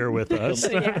Rings here with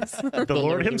us. Yes. The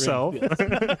Lord of the himself.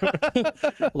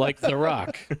 Rings, like The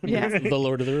Rock. Yes. The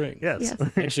Lord of the Rings. Yes.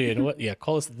 Yes. Actually, you know what? Yeah,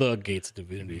 call us the Gates of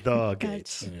Divinity. The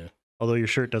Gates. Yeah. Although your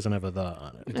shirt doesn't have a the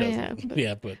on it. It doesn't. Yeah, but-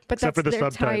 Yeah, but But Except that's for the their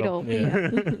subtitle. title. Yeah.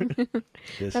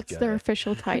 This That's guy. their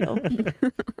official title.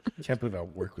 Can't believe I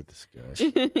work with this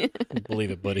guy. believe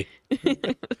it, buddy.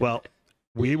 Well,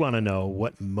 we want to know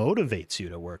what motivates you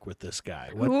to work with this guy.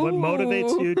 What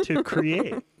motivates you to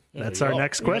create? That's our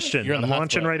next question. You're on the I'm hot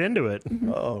launching spot. right into it.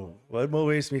 Oh, what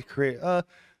motivates me to create?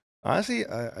 Honestly,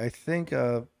 I think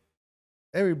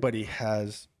everybody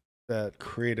has that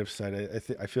creative side.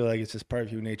 I feel like it's just part of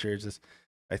human nature. It's just,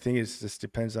 I think it just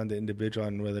depends on the individual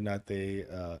and whether or not they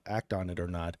act on it or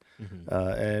not.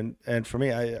 And for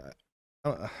me, I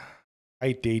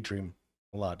daydream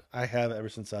a lot. I have ever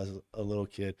since I was a little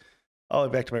kid. All the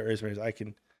way back to my earliest memories, I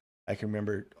can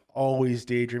remember always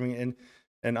daydreaming,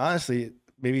 and honestly,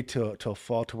 maybe to a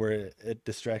fault to where it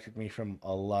distracted me from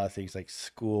a lot of things like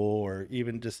school or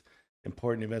even just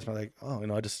important events. I'm like, oh,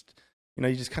 I just,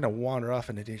 you just kind of wander off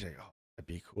in the day, like, oh, that'd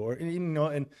be cool. Or,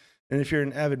 and if you're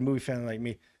an avid movie fan like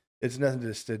me, it's nothing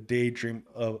just to daydream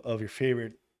of your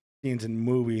favorite scenes in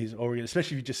movies over again,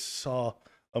 especially if you just saw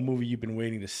a movie you've been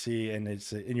waiting to see and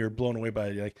you're blown away by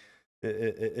it. Like,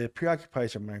 it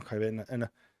preoccupies your mind quite a bit, and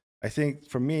I think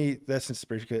for me that's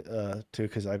inspiration too,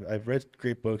 because I've read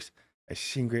great books, I've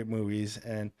seen great movies,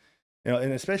 and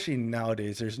and especially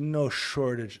nowadays, there's no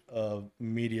shortage of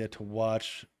media to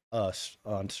watch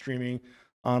on streaming,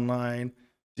 online,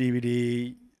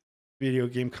 DVD, video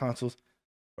game consoles,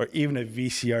 or even a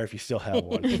VCR if you still have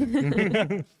one.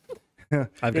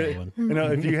 I've got one.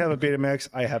 If you have a Betamax,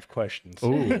 I have questions.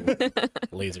 Ooh.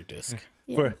 Laser disc.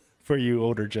 For you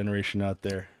older generation out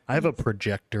there. I have a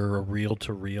projector, a reel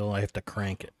to reel. I have to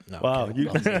crank it. No, Wow, I'm you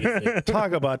kidding.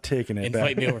 talk about taking it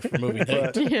Invite back. me over for movie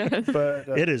night. Yeah. But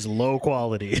it is low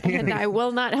quality. And I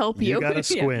will not help you. You got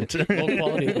to Yeah. squint. Low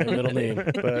quality is my middle name.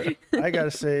 but I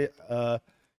gotta say,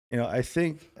 I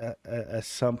think at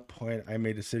some point I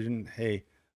made a decision. Hey,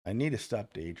 I need to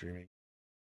stop daydreaming,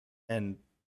 and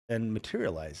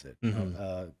materialize it.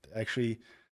 Actually,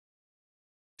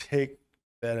 take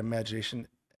that imagination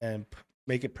and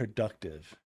make it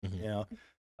productive.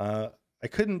 I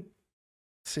couldn't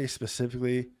say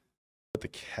specifically what the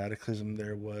cataclysm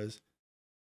there was,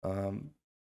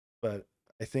 but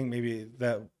I think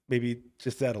maybe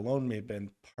just that alone may have been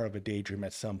part of a daydream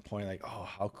at some point. Like, oh,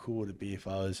 how cool would it be if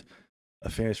I was a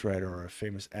famous writer or a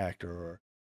famous actor or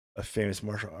a famous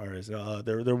martial artist?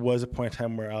 There was a point in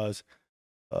time where I was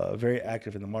very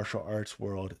active in the martial arts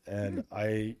world, and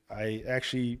I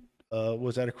actually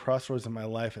was at a crossroads in my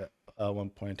life at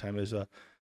one point in time. Is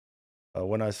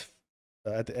when I was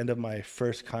at the end of my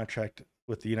first contract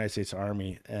with the United States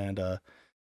Army, and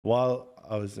while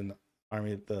I was in the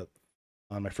Army,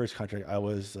 on my first contract, I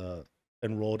was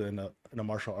enrolled in a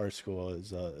martial arts school.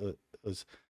 It was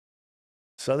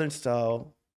Southern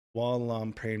style wall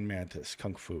lam praying mantis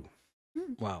kung fu.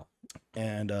 Wow.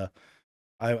 And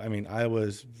I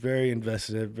was very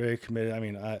invested in it, very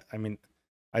committed.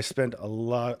 I spent a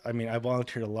lot. I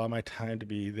volunteered a lot of my time to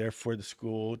be there for the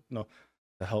school, to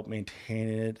help maintain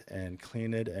it and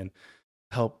clean it and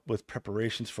help with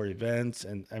preparations for events.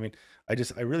 And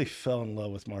I really fell in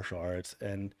love with martial arts.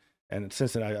 And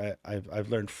since then, I've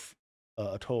learned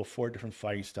a total of 4 different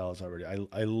fighting styles already.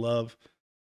 I love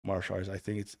martial arts. I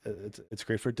think it's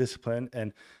great for discipline,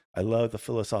 and I love the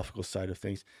philosophical side of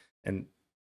things. And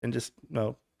just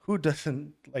who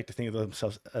doesn't like to think of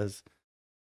themselves as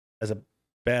a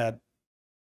bad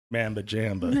mamba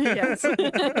jamba? Yes.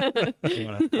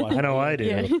 I know I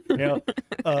do. Yeah.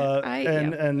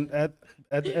 And at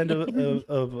the end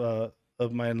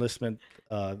of my enlistment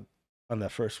on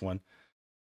that first one,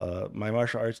 my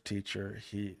martial arts teacher,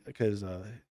 he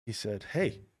said,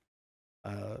 "Hey,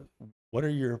 what are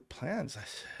your plans?" I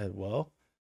said, "Well,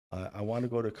 I want to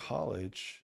go to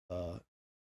college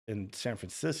in San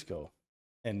Francisco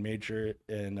and major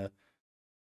in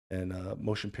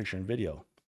motion picture and video."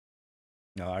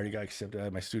 Now, I already got accepted. I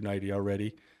had my student ID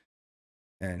already.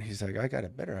 And he's like, "I got a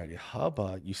better idea. How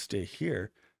about you stay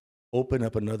here open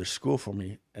up another school for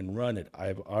me and run it.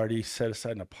 I've already set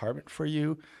aside an apartment for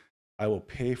you. I will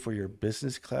pay for your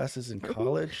business classes in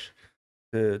college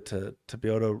to be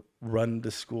able to run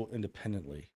the school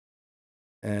independently.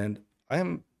 And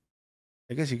I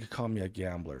guess you could call me a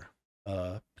gambler,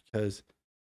 because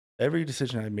every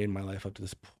decision I made in my life up to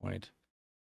this point,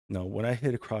 when I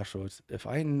hit a crossroads, if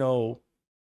I know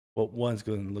what one's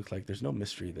going to look like, there's no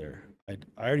mystery there. I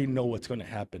already know what's going to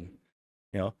happen,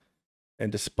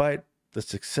 and despite the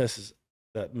successes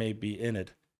that may be in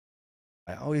it,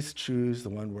 I always choose the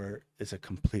one where it's a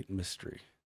complete mystery.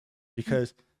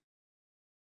 Because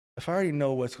if I already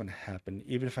know what's going to happen,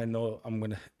 even if I know I'm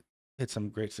going to hit some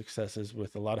great successes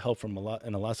with a lot of help from a lot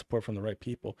of support from the right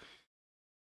people,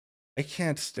 I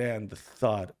can't stand the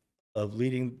thought of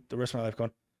leading the rest of my life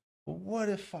going, well, what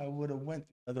if I would have went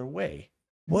the other way?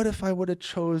 What if I would have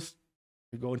chose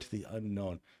to go into the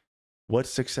unknown? What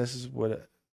successes would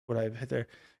I have hit there?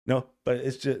 No, but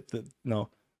it's just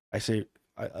I say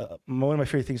one of my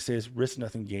favorite things to say is risk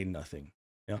nothing, gain nothing.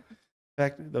 In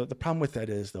fact, the problem with that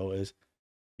is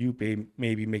you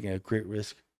may be making a great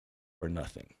risk for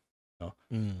nothing.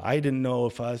 I didn't know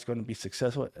if I was going to be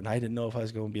successful, and I didn't know if I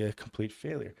was going to be a complete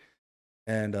failure.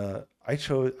 And I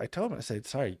told him, I said,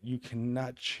 sorry, you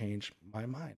cannot change my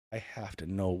mind. I have to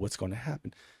know what's going to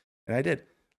happen. And I did.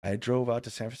 I drove out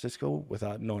to San Francisco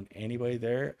without knowing anybody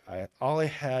there. All I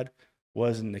had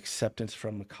was an acceptance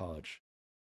from the college.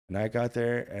 And I got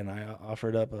there and I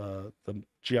offered up the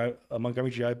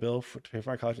Montgomery GI Bill to pay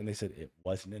for my college, and they said it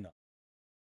wasn't enough.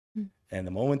 And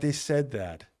the moment they said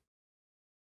that,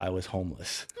 I was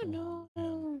homeless. Oh,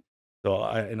 no. So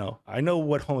I know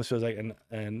what homeless feels like,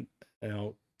 and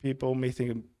people may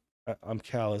think I'm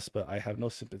callous, but I have no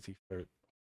sympathy for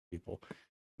people.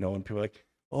 When people are like,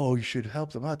 oh, you should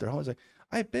help them out, they're homeless. Like,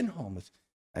 I've been homeless.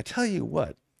 I tell you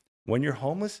what, when you're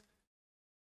homeless,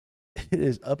 it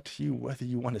is up to you whether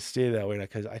you want to stay that way or not.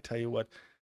 Because I tell you what,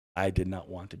 I did not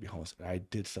want to be homeless, and I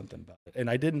did something about it. And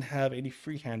I didn't have any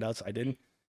free handouts. I didn't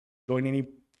join any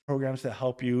programs that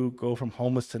help you go from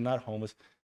homeless to not homeless.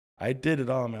 I did it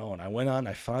all on my own. I went on,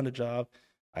 I found a job.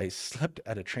 I slept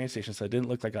at a train station, so I didn't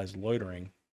look like I was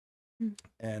loitering.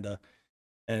 And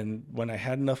when I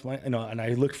had enough money, and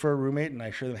I looked for a roommate, and I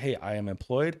assured them, hey, I am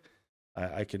employed.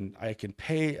 I can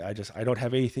pay. I don't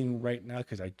have anything right now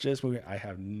because I just moved. I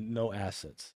have no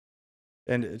assets.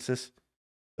 And it's just,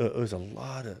 it was a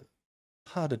lot of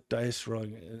dice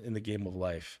rolling in the game of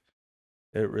life.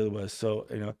 It really was. So,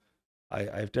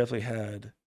 I've definitely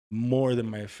had more than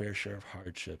my fair share of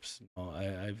hardships.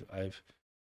 I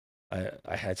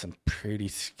had some pretty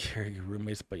scary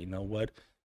roommates, but you know what?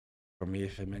 For me,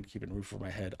 if it meant keeping a roof over my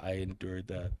head, I endured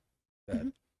that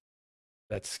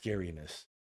scariness.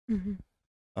 And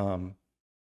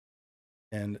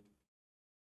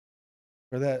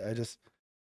for that, I just,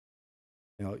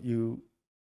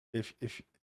 if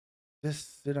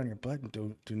just sit on your butt and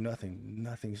do nothing,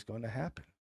 nothing's going to happen.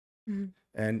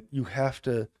 And you have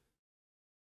to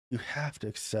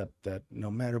accept that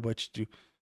no matter what you do,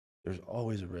 there's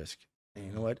always a risk. And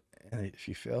you know what? And if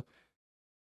you fail,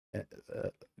 and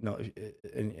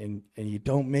you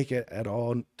don't make it at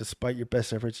all, despite your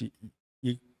best efforts,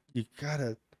 you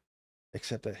gotta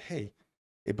accept that. Hey,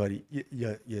 buddy,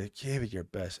 you gave it your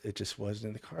best. It just wasn't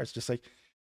in the cards. Just like,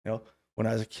 when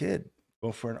I was a kid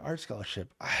going for an art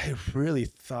scholarship, I really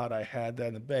thought I had that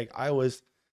in the bag. I was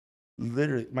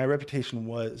literally, my reputation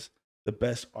was the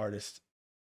best artist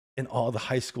in all the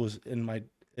high schools in my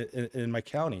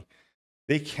county.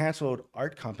 They canceled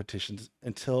art competitions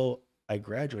until I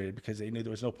graduated because they knew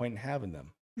there was no point in having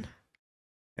them.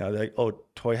 They're like, oh,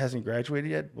 Toy hasn't graduated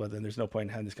yet? Well, then there's no point in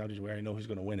having this competition where I know who's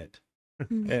going to win it.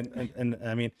 And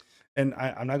I mean, and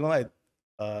I'm not going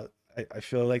to lie, I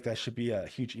feel like that should be a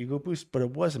huge ego boost, but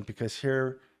it wasn't, because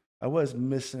here I was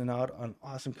missing out on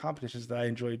awesome competitions that I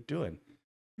enjoyed doing,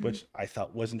 which I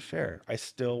thought wasn't fair. I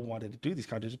still wanted to do these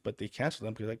competitions, but they canceled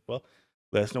them because, like, well,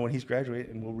 let us know when he's graduated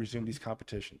and we'll resume these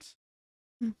competitions.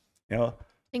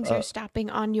 Things are stopping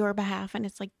on your behalf, and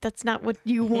it's like, that's not what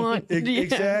you want.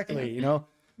 Exactly.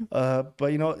 But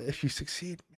if you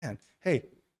succeed, man, hey,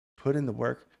 put in the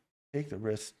work, take the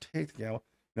risk, take the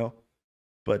gamble,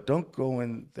 but don't go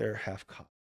in there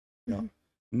half-cocked.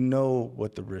 Know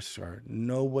what the risks are,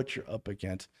 know what you're up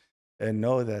against, and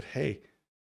know that, hey,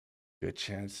 good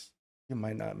chance you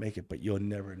might not make it, but you'll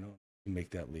never know you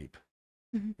make that leap.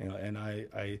 And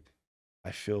I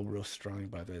feel real strong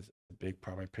about that. It's a big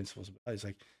part of my principles. It's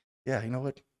like, yeah, you know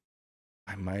what?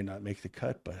 I might not make the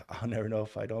cut, but I'll never know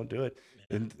if I don't do it.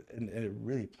 And it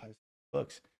really applies to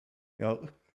books.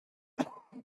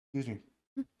 Excuse me.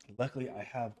 Luckily, I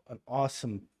have an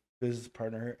awesome business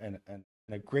partner and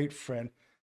and a great friend.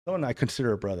 Someone I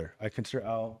consider a brother. I consider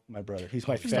Al my brother. He's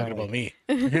my He's family. talking about me.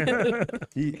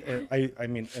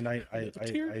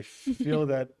 I feel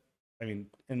that, I mean,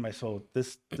 in my soul,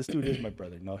 this dude is my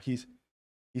brother. You know, he's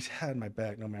had my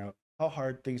back no matter how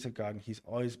hard things have gotten. He's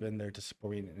always been there to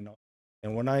support me. You know,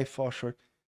 and when I fall short,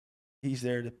 he's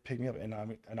there to pick me up. And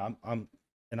I'm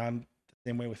the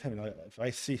same way with him. You know, if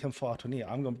I see him fall to a knee,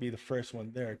 I'm gonna be the first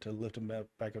one there to lift him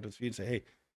back up to his feet and say, "Hey,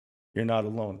 you're not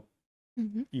alone.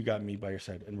 You got me by your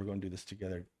side, and we're going to do this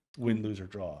together, win, lose, or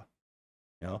draw."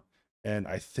 You know, and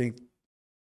I think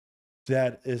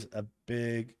that is a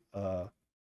big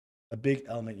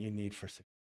element you need for success.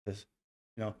 Because,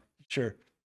 you know, sure,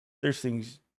 there's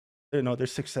things, you know,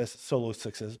 there's success, solo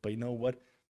success, but you know what?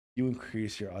 You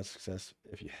increase your odds of success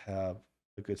if you have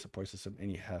a good support system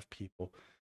and you have people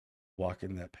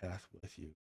walking that path with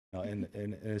you. You know, and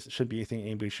it shouldn't be anything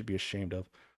anybody should be ashamed of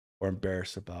or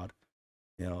embarrassed about.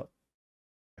 You know,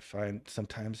 I find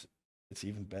sometimes it's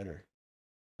even better.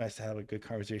 It's nice to have a good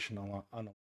conversation on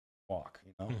a walk,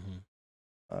 you know.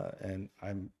 And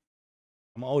I'm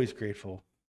always grateful.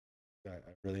 I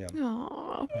really am.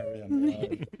 Aww. I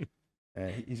really am.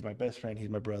 And he's my best friend. He's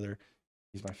my brother.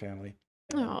 He's my family.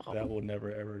 Aw. That will never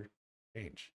ever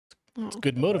change. It's a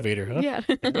good motivator, huh? Yeah.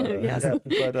 Yes.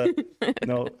 Yeah, but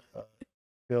no,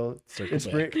 Phil,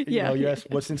 you know, you asked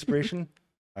what's inspiration?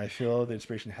 I feel the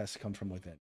inspiration has to come from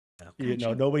within. You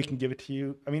know, nobody can give it to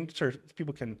you. I mean, sure,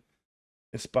 people can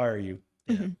inspire you,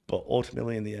 but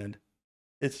ultimately, in the end,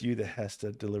 it's you that has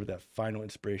to deliver that final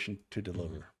inspiration to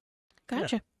deliver.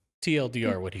 Gotcha.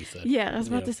 TLDR, what he said. Yeah, I was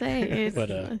about to say. It's,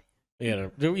 But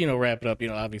you know, wrap it up. You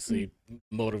know, obviously,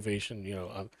 motivation. You know,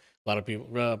 a lot of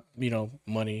people, you know,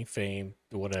 money, fame,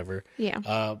 whatever.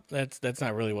 yeah. That's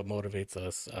not really what motivates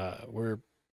us. We're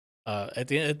at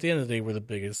the end of the day, we're the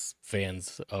biggest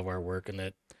fans of our work, and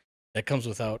that comes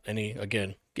without any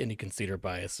conceit or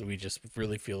bias. So we just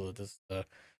really feel that this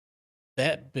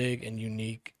that big and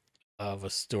unique of a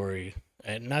story,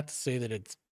 and not to say that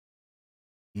it's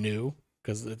new,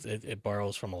 because it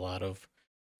borrows from a lot of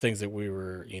things that we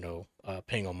were, you know,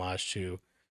 paying homage to,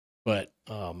 but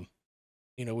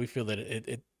you know, we feel that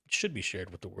it should be shared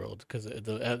with the world, because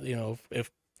you know,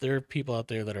 if there are people out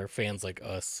there that are fans like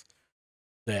us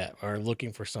that are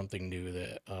looking for something new,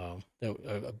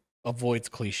 that avoids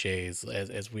cliches,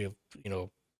 as we have, you know,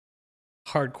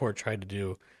 hardcore tried to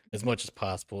do as much as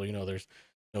possible. You know, there's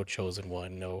no chosen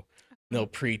one, no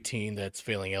preteen that's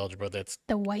failing algebra that's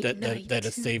The white knight. that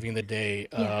is saving the day.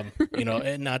 Yeah. You know,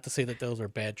 and not to say that those are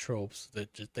bad tropes, that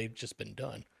they've just been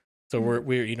done. So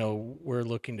we're you know, we're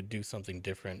looking to do something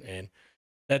different, and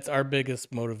that's our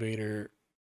biggest motivator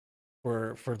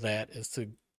for that, is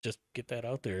to just get that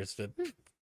out there, is to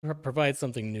provide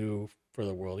something new for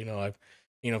the world. You know,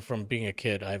 you know, from being a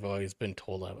kid, I've always been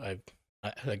told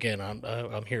again,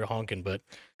 I'm here honking, but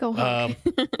Go honk.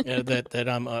 that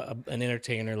I'm an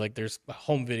entertainer. Like, there's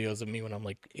home videos of me when I'm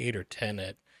like 8 or 10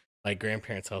 at my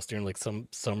grandparents' house during like some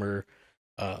summer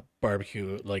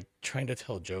barbecue, like trying to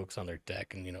tell jokes on their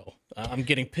deck, and you know, I'm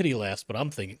getting pity laughs, but I'm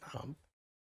thinking I'm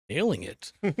nailing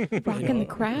it. Rocking the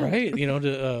crowd. Right? You know,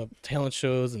 to talent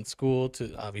shows in school,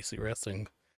 to obviously wrestling.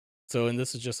 So, and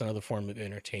this is just another form of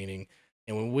entertaining.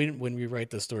 And when we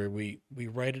write the story, we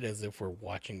write it as if we're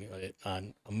watching it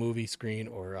on a movie screen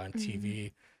or on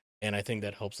TV, and I think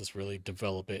that helps us really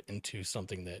develop it into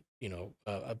something that, you know,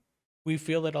 we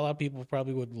feel that a lot of people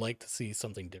probably would like to see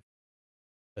something different.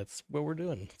 That's what we're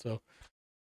doing. So,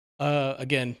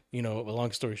 again, you know, a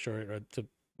long story short,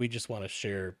 we just want to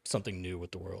share something new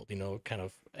with the world. You know, kind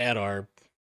of add our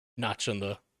notch on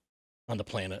the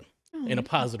planet in a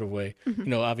positive way. You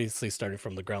know, obviously starting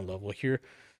from the ground level here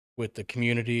with the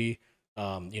community,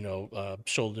 you know,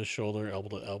 shoulder to shoulder,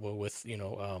 elbow to elbow with, you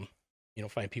know,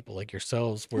 fine people like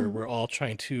yourselves, where we're all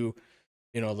trying to,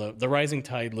 you know, the rising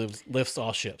tide lifts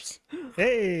all ships.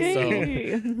 Hey.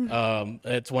 So,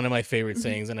 it's one of my favorite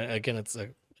sayings, and again, it's a,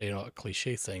 you know, a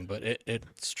cliche saying, but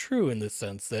it's true in the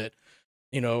sense that,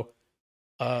 you know,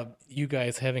 you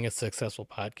guys having a successful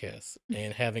podcast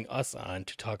and having us on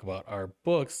to talk about our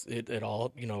books, it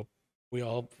all, you know, we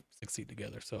all succeed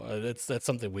together. So that's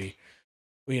something we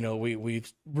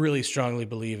really strongly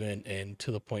believe in, and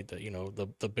to the point that, you know,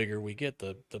 the bigger we get,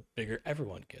 the bigger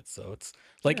everyone gets. So it's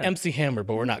like MC Hammer,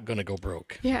 but we're not going to go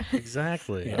broke. Yeah.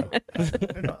 Exactly. You know?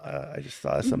 I just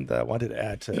thought of something that I wanted to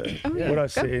add to what I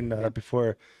was saying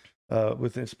before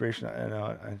with inspiration. And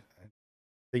I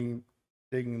digging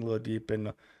a little deep,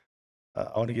 and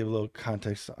I want to give a little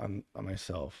context on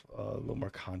myself, a little more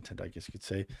content, I guess you could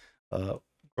say.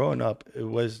 Growing up, it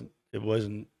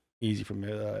wasn't easy for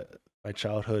me. My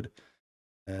childhood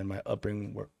and my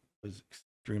upbringing was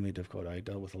extremely difficult. I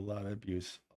dealt with a lot of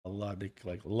abuse, a lot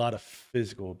of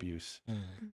physical abuse.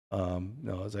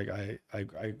 No, it's like I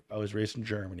was raised in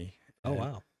Germany. Oh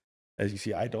wow. As you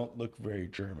see, I don't look very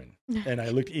German, and I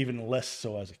looked even less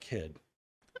so as a kid.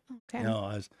 Okay. You know,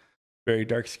 I was very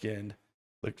dark skinned,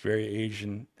 looked very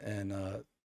Asian, and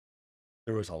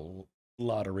there was a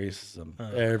lot of racism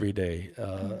every day.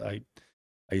 I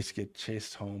used to get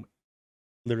chased home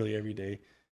literally every day.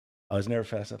 I was never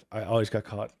fast enough. I always got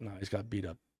caught, and I always got beat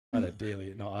up on a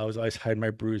daily. No, I was always hiding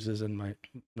my bruises and my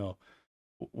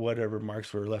whatever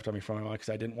marks were left on me from my mom, because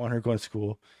I didn't want her going to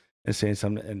school and saying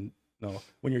something. And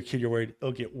when you're a kid, you're worried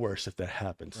it'll get worse if that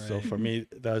happens. Right. So for me,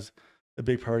 that was a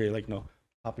big priority. Like,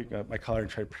 popping up my collar and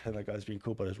trying to pretend like I was being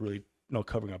cool, but I was really,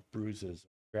 covering up bruises,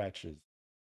 scratches.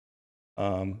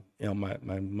 My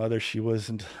mother, she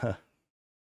wasn't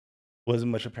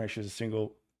much of a parent. She was a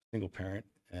single parent,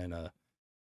 and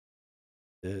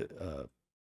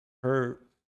her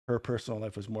personal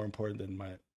life was more important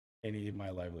than any of my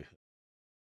livelihood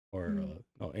or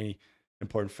any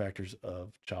important factors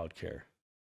of childcare.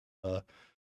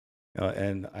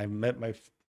 And I met my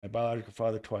biological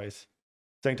father twice.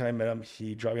 Second time I met him,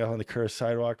 he dropped me off on the curved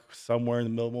sidewalk somewhere in the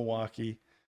middle of Milwaukee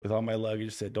with all my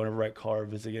luggage. Said, "Don't ever write call or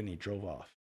visit again." And he drove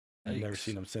off. I've never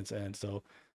seen him since then. So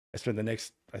I spent the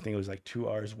next, I think it was like 2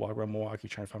 hours walking around Milwaukee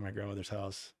trying to find my grandmother's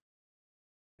house.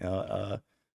 And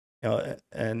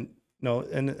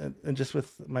just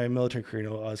with my military career,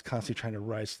 I was constantly trying to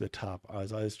rise to the top. I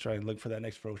was always trying to look for that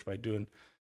next approach by going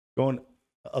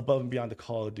above and beyond the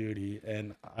call of duty.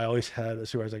 And I always had a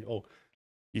supervisor like, "Oh,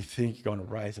 you think you're going to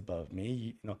rise above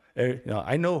me?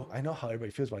 I know how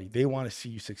everybody feels about you. They want to see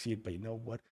you succeed, but you know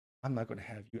what? I'm not going to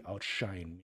have you outshine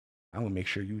me. I'm going to make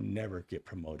sure you never get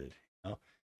promoted."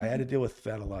 I had to deal with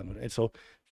that a lot. And so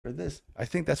for this, I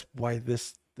think that's why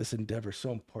this endeavor is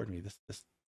so important to me. This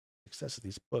success of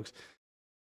these books.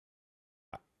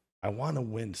 I want to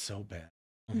win so bad.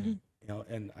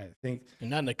 And I think you're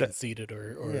not in a conceited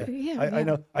or I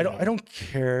know I don't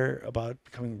care about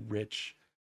becoming rich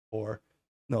or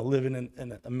living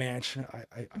in a mansion.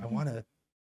 I want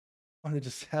to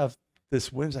just have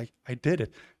this win. Like, I did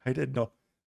it.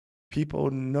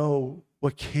 People know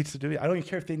what Gates of Divinity. I don't even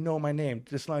care if they know my name,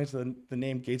 just as long as the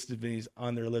name Gates of Divinity is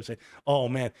on their lips. Say, "Oh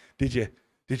man, did you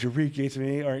read Gates of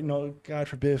Divinity?" Or God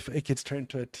forbid if it gets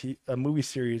turned into a movie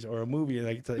series or a movie.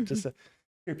 Like, just to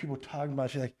hear people talking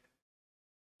about it, like,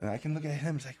 and I can look at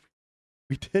him. It's like,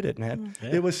 we did it, man.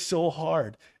 Yeah. It was so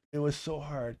hard.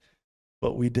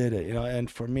 But we did it.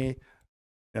 And for me,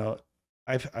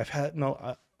 I've had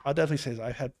I'll definitely say this,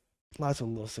 I've had lots of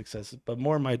little successes, but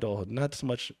more in my adulthood, not so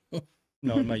much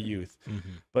in my youth.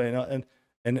 But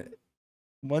and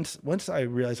once I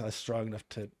realized I was strong enough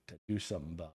to do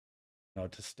something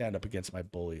about to stand up against my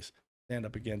bullies, stand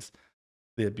up against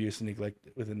the abuse and neglect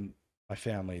within my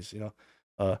families.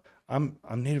 I'm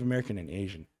Native American and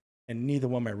Asian, and neither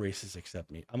one of my races accept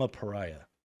me. I'm a pariah.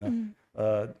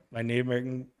 My Native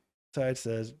American side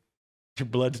says your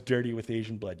blood's dirty with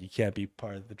Asian blood. You can't be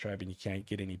part of the tribe, and you can't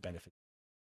get any benefit.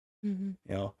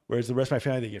 Whereas the rest of my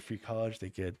family, they get free college, they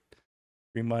get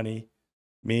free money.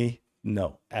 Me,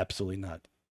 no, absolutely not.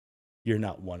 You're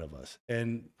not one of us.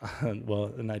 And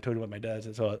and I told you what my dad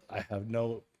said, so I have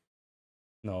no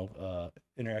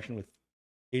interaction with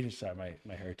Asian side of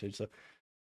my heritage. So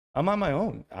I'm on my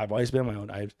own. I've always been on my own.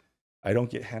 I don't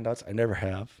get handouts. I never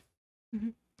have.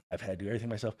 I've had to do everything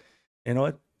myself. You know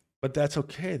what? But that's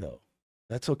okay, though.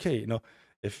 That's okay.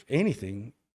 If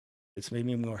anything, it's made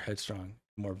me more headstrong,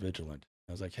 more vigilant.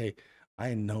 I was like, hey,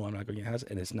 I know I'm not going to get handouts,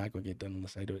 and it's not going to get done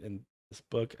unless I do it. And this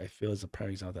book, I feel, is a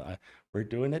prime example that we're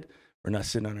doing it. We're not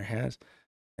sitting on our hands.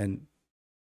 And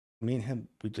me and him,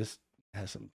 we just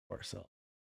have something for ourselves.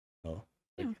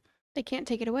 They can't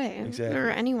take it away. Exactly.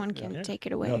 Or anyone can take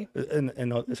it away. And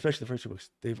especially the first two books,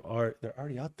 they're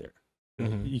already out there.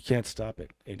 You can't stop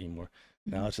it anymore.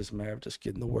 Now it's just a matter of just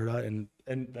getting the word out, and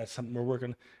that's something we're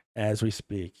working as we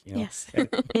speak. Yes. And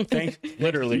thanks,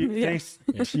 literally. Thanks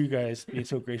to you guys being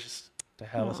so gracious to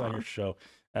have us on your show.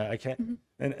 I can't,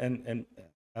 and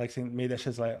I like saying maybe that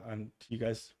sheds light on to you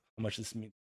guys how much this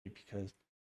means to me, because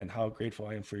and how grateful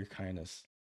I am for your kindness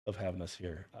of having us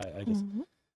here. I just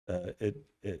it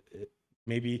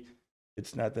maybe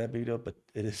it's not that big deal, but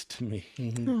it is to me.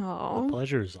 The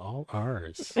pleasure's all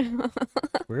ours.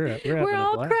 We're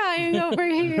all crying over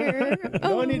here.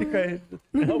 No need to cry.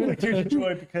 Hopefully tears of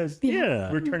joy, because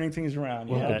we're turning things around.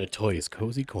 Welcome to Toy's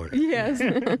Cozy Corner. Yes.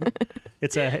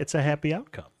 It's a happy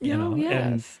outcome,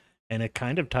 Yes. And it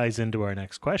kind of ties into our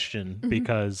next question,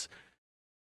 because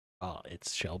Oh,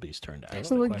 it's Shelby's turn to ask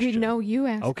the Well, question. you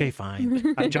asked. Okay,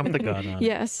 fine. I jumped the gun on it.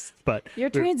 Yes. But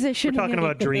You're we're transitioning. talking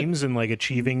about it. dreams and like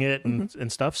achieving it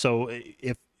and stuff. So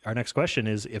if our next question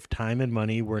is, if time and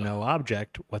money were no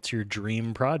object, what's your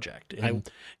dream project? And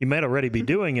you might already be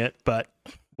doing it, but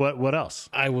what else?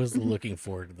 I was looking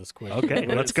forward to this question. Okay,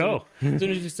 let's go. As soon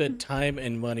as you said time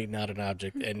and money, not an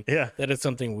object, and that is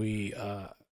something we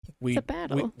It's a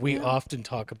battle. we often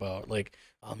talk about. Like,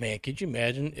 oh man, could you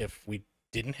imagine if we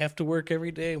didn't have to work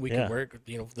every day? We could work.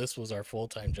 If this was our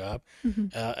full-time job.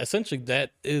 Essentially,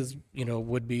 that is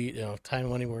would be time and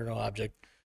money were no object.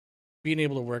 Being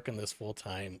able to work on this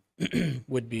full-time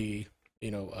would be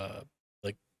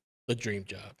like the dream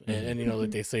job. And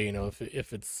like they say,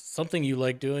 if it's something you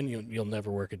like doing, you'll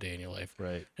never work a day in your life.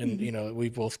 Right. And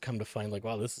we've both come to find like,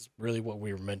 wow, this is really what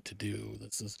we were meant to do.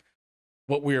 This is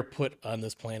what we are put on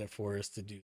this planet for, is to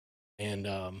do. And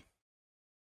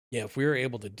if we were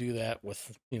able to do that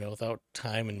with without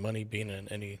time and money being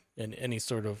in any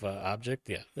sort of object,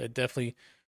 definitely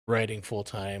writing full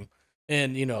time.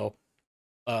 And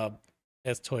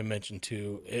as Toy mentioned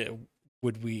too,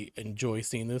 would we enjoy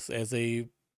seeing this as a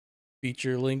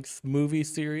feature length movie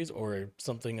series or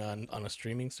something on a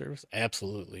streaming service?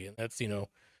 Absolutely. And that's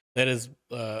that is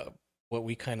what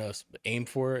we kind of aim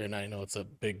for. And I know it's a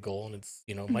big goal, and it's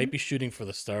might be shooting for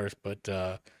the stars, but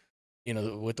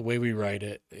with the way we write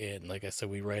it, and like I said,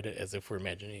 we write it as if we're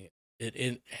imagining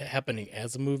it happening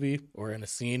as a movie or in a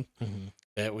scene,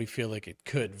 that we feel like it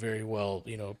could very well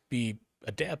be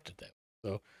adapted that way.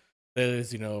 So that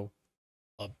is a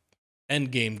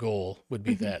end game goal would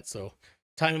be that. So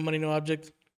time and money no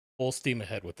object, full steam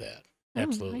ahead with that.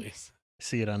 Absolutely. Nice.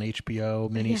 See it on HBO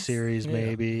miniseries,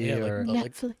 maybe, or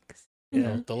Netflix.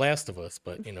 The Last of Us,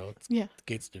 but it's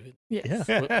Gates of Divinity. Yes.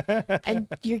 Yeah. And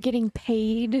you're getting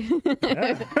paid.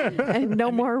 And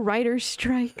no more writer's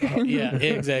strike. Yeah,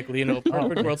 exactly.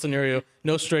 Perfect world scenario.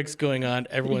 No strikes going on.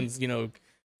 Everyone's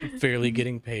fairly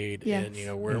getting paid, and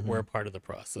we're a part of the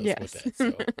process with that.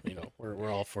 So we're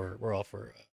all for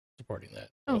supporting that.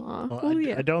 Well,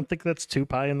 I don't think that's too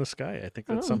pie in the sky. I think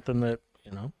that's something that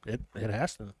it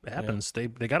has to happens. They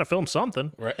got to film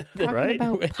something, right? Talking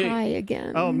about pie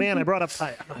again. Oh man, I brought up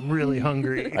pie. I'm really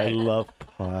hungry. I love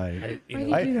pie.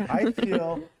 I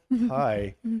feel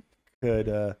pie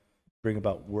could bring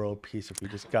about world peace if we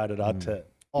just got it out to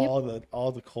all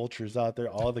the cultures out there,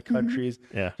 all the countries.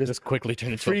 Just quickly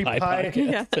turn into free a pie pie.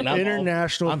 podcast. And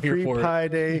International I'm here free for it. pie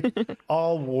day.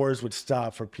 All wars would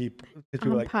stop for people.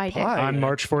 People like Pie pie. Day. On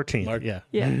March 14th.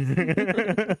 Yeah.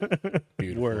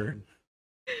 Beautiful. Word.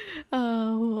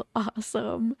 Oh,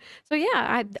 awesome. So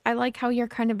yeah, I like how you're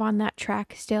kind of on that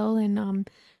track still, and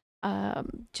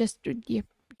just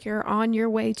you're on your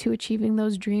way to achieving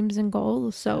those dreams and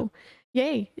goals. So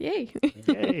yay. Yay.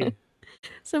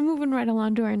 So moving right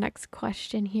along to our next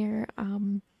question here.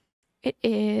 It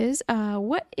is as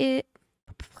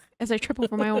I trip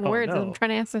over my own words, no. I'm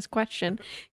trying to ask this question.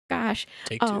 Gosh.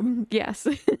 Take two. Yes.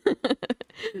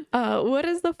 What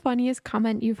is the funniest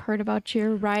comment you've heard about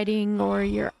your writing or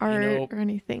your art or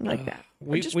anything like that?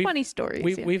 Or just funny stories.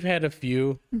 We've had a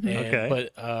few, Okay.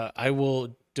 but I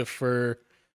will defer.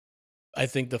 I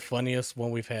think the funniest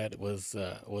one we've had was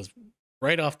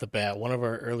right off the bat, one of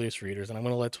our earliest readers, and I'm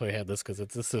going to let Toy have this because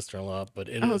it's his sister-in-law, but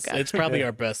it's probably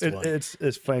our best one. It's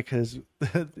funny because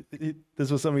this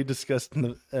was something we discussed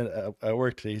at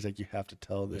work today. He's like, you have to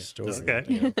tell this story.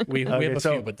 Okay. We have a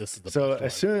few, but this is the so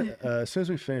best as soon as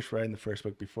we finished writing the first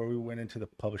book, before we went into the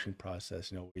publishing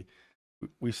process,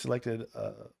 we selected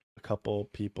a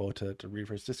couple people to read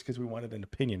first, just because we wanted an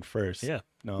opinion first. Yeah.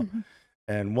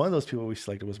 And one of those people we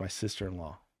selected was my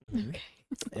sister-in-law. Okay.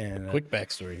 And Quick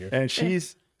backstory here. and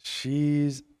she's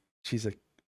a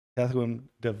Catholic woman,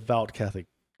 devout Catholic,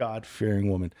 God-fearing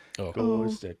woman.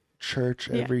 Goes to church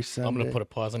every Sunday. I'm going to put a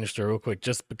pause on your story real quick,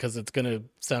 just because it's going to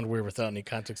sound weird without any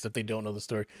context if they don't know the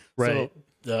story. Right.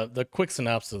 So the quick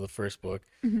synopsis of the first book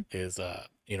is,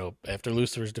 after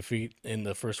Lucifer's defeat in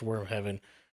the first War of Heaven,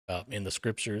 in the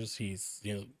scriptures, he's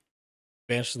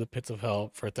banished to the pits of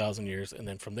hell for 1,000 years, and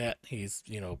then from that he's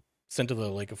sent to the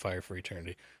lake of fire for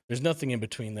eternity. There's nothing in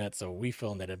between that, so we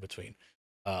fell in that in between.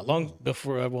 Long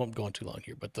before, I won't go on too long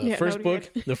here, but the first book,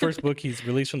 he's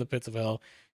released from the pits of hell.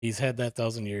 He's had that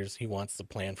 1,000 years. He wants the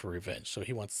plan for revenge, so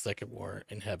he wants the second war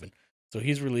in heaven. So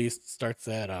he's released, starts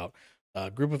that out.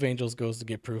 A group of angels goes to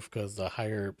get proof because the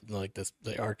higher,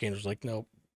 the archangel's like, no,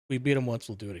 we beat him once,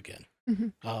 we'll do it again.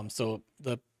 So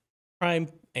the prime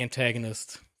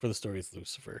antagonist for the story is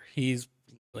Lucifer. He's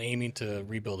aiming to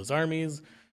rebuild his armies,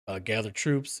 gather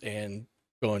troops, and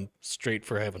going straight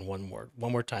for heaven one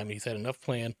more time. He's had enough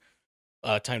plan.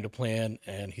 time to plan,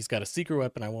 and he's got a secret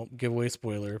weapon. I won't give away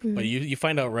spoiler, but you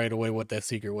find out right away what that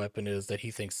secret weapon is that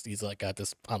he thinks he's like got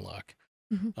this on lock.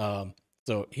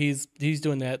 So he's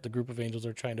doing that. The group of angels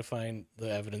are trying to find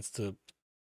the evidence to,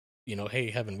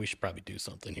 hey, Heaven, we should probably do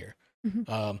something here.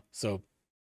 So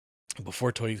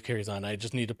before Toy carries on, I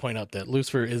just need to point out that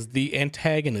Lucifer is the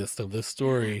antagonist of this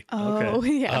story. Oh,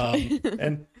 yeah.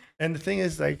 And the thing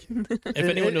is, like, if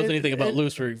anyone knows anything about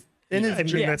Lucifer,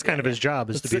 that's kind of his job,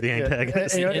 is to be the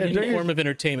antagonist. in any form of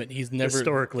entertainment, he's never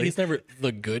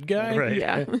the good guy. Right.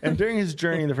 Yeah. And during his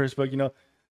journey in the first book,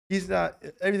 he's not,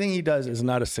 everything he does is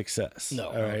not a success. No.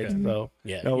 All right. Okay.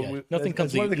 So Nothing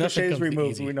comes one of the cliches easy.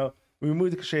 removed. We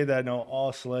removed the cliche that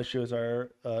all celestials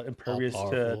are impervious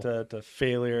to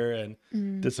failure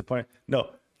and disappointment.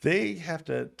 No, they have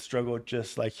to struggle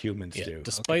just like humans do.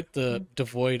 Despite the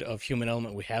devoid of human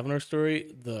element we have in our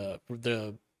story,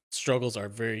 the struggles are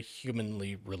very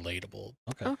humanly relatable.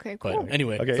 Okay, cool. But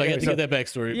anyway, so I got to get that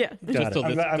backstory. Yeah.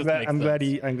 I'm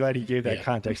glad he gave that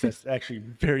context. That's actually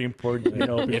very important to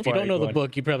know. If you don't know the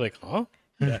book, you're probably like, huh?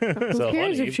 Yeah. Who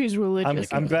cares if she's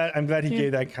religious? I'm glad he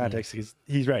gave that context, because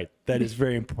he's right. That is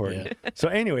very important. So,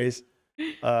 anyways,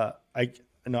 I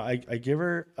give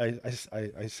her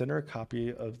I send her a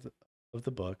copy of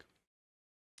the book,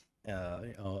 in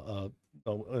a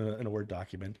Word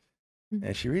document,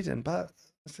 and she reads it. And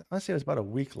I'd say it was about a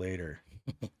week later,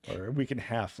 or a week and a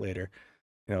half later.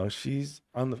 She's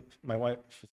my wife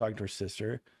was talking to her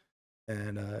sister,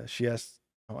 and she asked.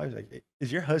 My wife's like,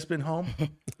 "Is your husband home?"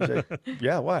 She's like,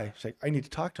 "Yeah, why?" She's like, "I need to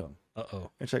talk to him."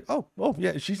 Uh-oh. And she's like, "Oh,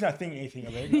 yeah." She's not thinking anything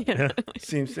of it.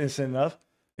 Seems innocent enough.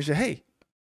 And she said, "Hey,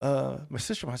 my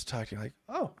sister wants to talk to you." I'm like,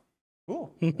 "Oh,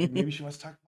 cool. Maybe she wants to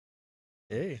talk."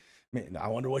 Hey, Man, I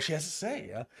wonder what she has to say.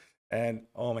 Yeah. And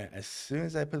oh man, as soon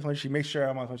as I put the phone, she makes sure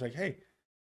I'm on the phone. She's like, "Hey,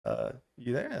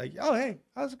 you there?" Like, "Oh, hey,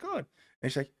 how's it going?"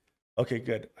 And she's like, "Okay,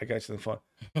 good. I got you on the phone."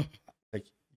 Like,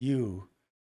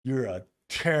 you're a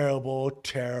terrible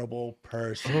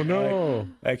person. Oh no.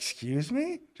 Like, excuse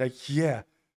me? Like, yeah.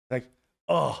 Like,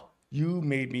 oh, you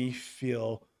made me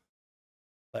feel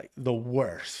like the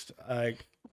worst. Like,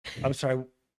 I'm sorry.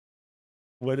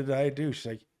 What did I do? She's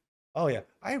like, "Oh yeah,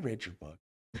 I read your book.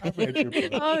 I read your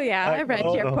book." Oh yeah, I read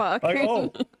your book.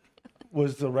 Like,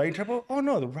 was the writing trouble? Oh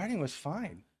no, the writing was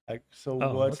fine. Like, so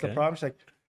what's the problem? She's like,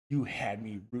 "You had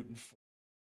me rooting for."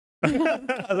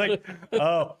 I was like,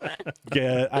 "Oh,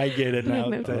 I get it now."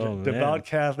 Devout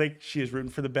Catholic, she is rooting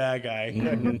for the bad guy.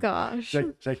 Oh gosh.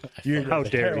 She's like, "You're How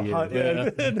dare you?"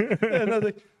 And I was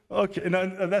like, "Okay," and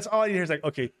that's all you hear is like,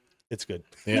 "Okay, it's good."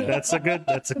 Yeah,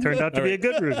 it turned out to be a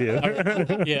good review.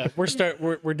 Yeah,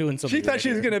 we're doing something. She thought she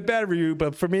was getting a bad review,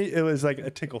 but for me, it was like a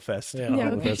tickle fest. Yeah.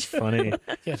 Yeah, Oh, that's funny.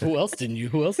 Yeah, who else did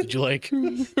you like?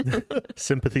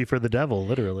 Sympathy for the devil,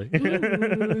 literally.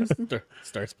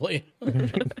 Starts playing.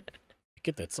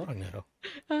 Get that song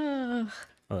now.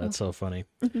 Oh, that's so funny.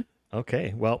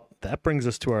 Okay, well, that brings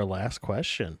us to our last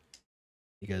question.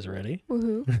 You guys ready?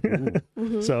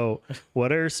 Woohoo. So,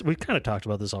 we've kind of talked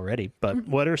about this already, but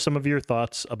what are some of your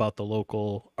thoughts about the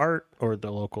local art or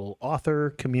the local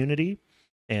author community,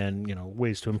 and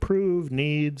ways to improve,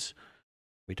 needs?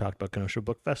 We talked about Kenosha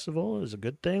Book Festival is a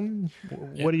good thing.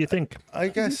 What do you think? I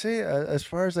gotta say, as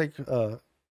far as like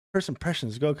first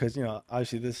impressions go, because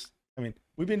obviously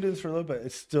we've been doing this for a little bit.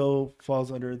 It still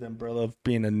falls under the umbrella of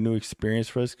being a new experience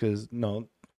for us, because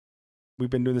we've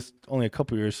been doing this only a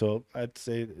couple years, so I'd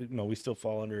say we still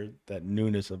fall under that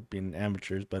newness of being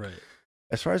amateurs. But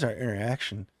as far as our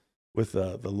interaction with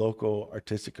the local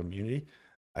artistic community,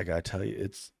 I gotta tell you,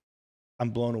 I'm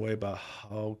blown away about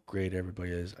how great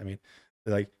everybody is. I mean,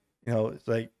 it's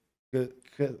like,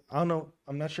 'cause I don't know,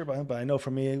 I'm not sure about him, but I know for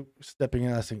me, stepping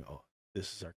in, I was thinking, "Oh,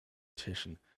 this is our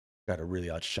competition. Got to really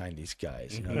outshine these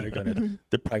guys.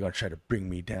 They're probably gonna try to bring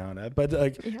me down." But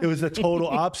it was the total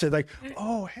opposite. Like,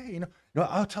 "Oh, hey,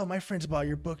 I'll tell my friends about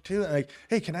your book too." And like,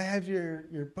 "Hey, can I have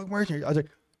your bookmarks?" I was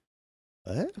like,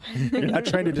 "What? You're not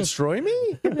trying to destroy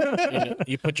me?"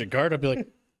 You put your guard up, be like,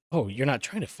 "Oh, you're not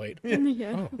trying to fight."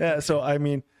 Yeah. Oh. Yeah. So I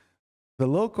mean, the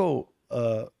local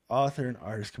author and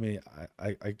artist community,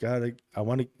 I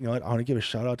want to give a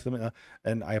shout out to them,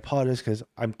 and I apologize because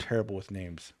I'm terrible with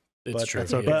names. It's true.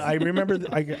 But I remember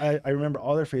I remember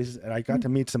all their faces, and I got to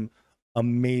meet some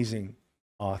amazing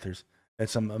authors and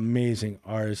some amazing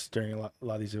artists during a lot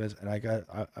of these events.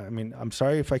 And I'm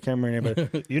sorry if I can't remember your name,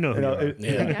 but You know who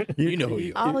you know who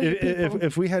you are. All you people.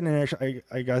 if we had an interaction,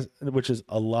 I guess, which is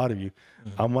a lot of you,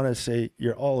 I want to say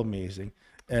you're all amazing,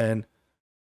 and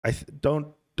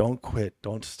don't quit,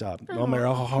 don't stop, no matter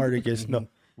how hard it gets. No,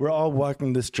 we're all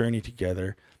walking this journey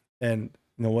together, and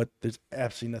you know what? There's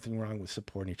absolutely nothing wrong with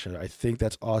supporting each other. I think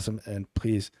that's awesome, and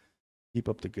please keep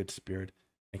up the good spirit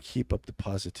and keep up the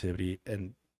positivity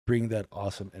and bring that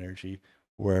awesome energy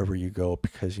wherever you go,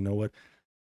 because you know what?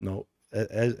 No,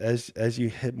 as you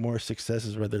hit more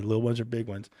successes, whether little ones or big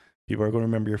ones, people are going to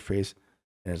remember your face.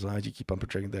 And as long as you keep on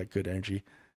portraying that good energy,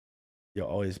 you'll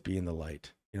always be in the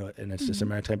light, you know, and it's just a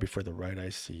matter of time before the right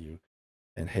eyes see you.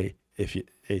 And hey, if you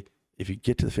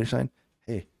get to the finish line,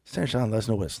 hey, stand down and let us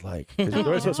know what it's like. Because the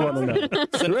rest of us want to know.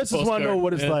 The rest of us want to know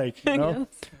what it's like, you know?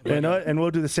 And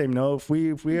we'll do the same. No, if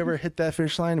we ever hit that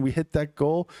finish line, we hit that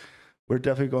goal, we're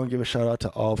definitely going to give a shout out to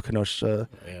all of Kenosha,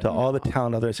 to all the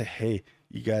talent out there and say, hey,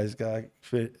 you guys got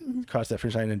to cross that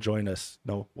finish line and join us.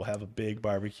 No, we'll have a big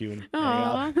barbecue and hang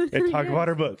out and talk about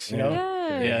our books, you know?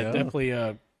 Yeah,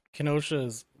 definitely. Kenosha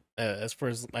is, as far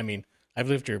as, I mean, I've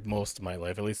lived here most of my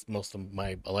life, at least most of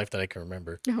my life that I can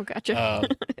remember. Oh, gotcha.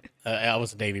 I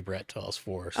was a Navy brat till I was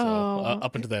 4, so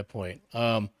up until that point.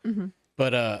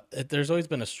 But there's always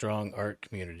been a strong art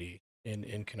community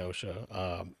in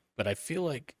Kenosha. But I feel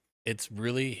like it's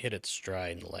really hit its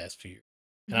stride in the last few years.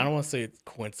 And I don't want to say it's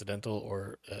coincidental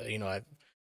or, you know, I've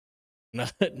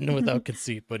not without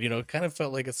conceit, but, you know, it kind of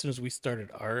felt like as soon as we started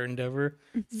our endeavor,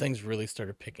 things really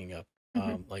started picking up.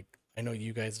 Like, I know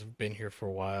you guys have been here for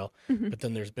a while, but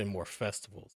then there's been more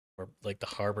festivals, or like the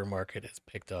Harbor Market has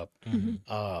picked up.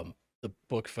 The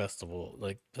book festival,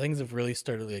 like things have really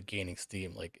started like gaining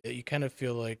steam. Like you kind of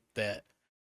feel like that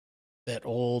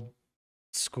old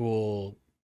school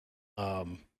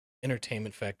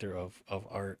entertainment factor of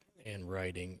art and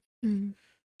writing,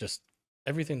 just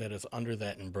everything that is under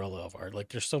that umbrella of art. Like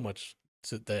there's so much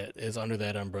that is under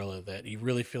that umbrella that you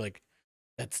really feel like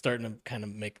it's starting to kind of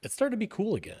it's starting to be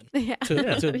cool again. To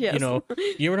Yes. You know,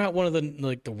 you're not one of the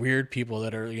like the weird people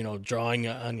that are, you know, drawing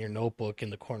on your notebook in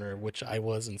the corner, which I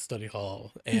was in study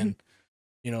hall. And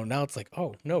you know, now it's like,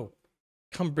 oh no,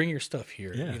 come bring your stuff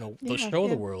here. You know, let's show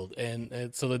the world.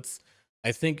 And so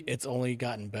I think it's only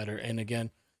gotten better. And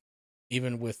again,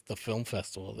 even with the film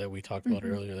festival that we talked about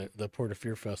earlier, the Port of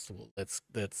Fear Festival,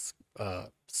 that's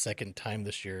second time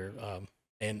this year,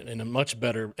 and in a much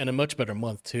better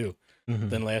month too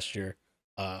than last year.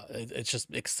 It's just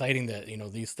exciting that, you know,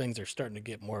 these things are starting to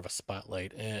get more of a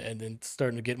spotlight, and then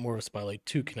starting to get more of a spotlight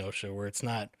to Kenosha, where it's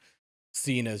not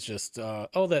seen as just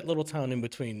that little town in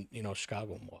between, you know,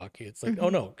 Chicago and Milwaukee. It's like, oh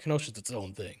no, Kenosha's its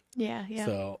own thing. Yeah.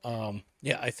 So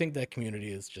I think that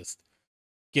community is just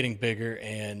getting bigger,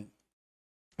 and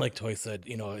like Toy said,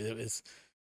 you know, it was,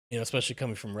 you know, especially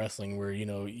coming from wrestling, where, you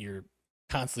know, you're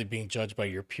constantly being judged by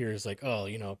your peers, like, oh,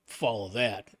 you know, follow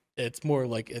that. It's more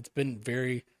like it's been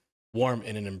very warm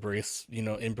and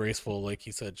embraceful, like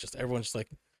he said. Just everyone's just like,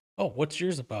 oh, what's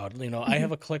yours about? You know, I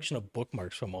have a collection of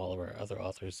bookmarks from all of our other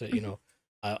authors that, you know,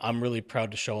 I'm really proud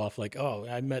to show off, like, oh,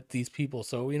 I met these people.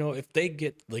 So, you know, if they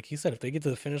get, like he said, if they get to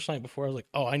the finish line before, I was like,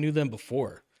 oh, I knew them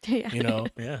before. You know.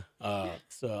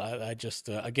 So I just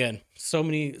again, so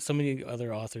many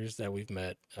other authors that we've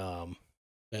met,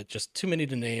 that just too many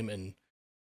to name, and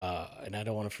I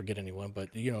don't want to forget anyone,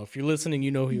 but you know, if you're listening, you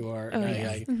know who you are. And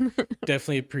I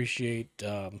definitely appreciate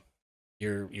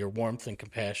your warmth and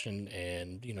compassion,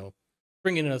 and, you know,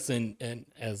 bringing us in and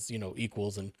as, you know,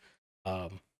 equals, and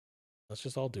let's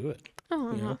just all do it.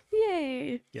 Oh, you know?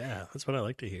 Yay! Yeah, that's what I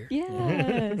like to hear.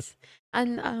 Yes.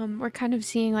 And we're kind of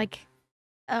seeing like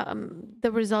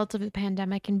the results of the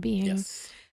pandemic and being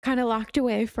kind of locked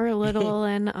away for a little,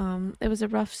 and it was a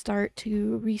rough start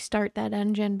to restart that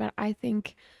engine, but I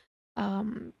think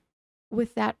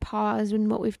with that pause and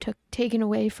what we've taken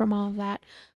away from all of that,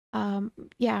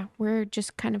 we're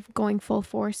just kind of going full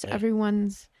force.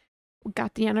 Everyone's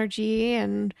got the energy,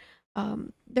 and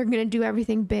they're gonna do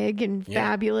everything big and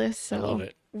fabulous, so I love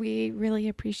it. we really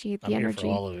appreciate the I'm energy.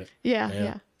 here for all of it.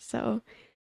 Yeah. So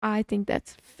I think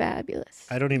that's fabulous.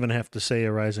 I don't even have to say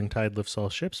a rising tide lifts all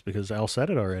ships, because Al said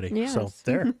it already. Yes. So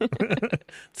there.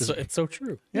 So it's so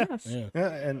true. Yeah. Yes.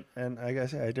 Yeah, and I gotta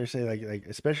say, I dare say, like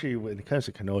especially when it comes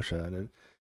to Kenosha, and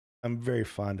I'm very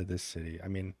fond of this city. I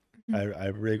mean, I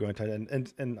really go into it,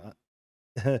 and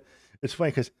it's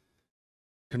funny because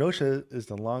Kenosha is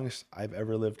the longest I've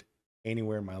ever lived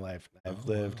anywhere in my life. I've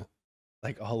lived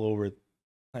like all over the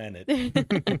planet,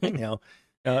 you know.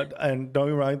 And don't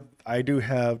get me wrong, I do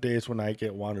have days when I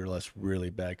get wanderlust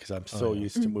really bad, because I'm so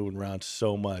used to moving around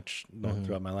so much, you know,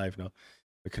 throughout my life. You know,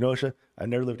 but Kenosha, I've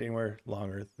never lived anywhere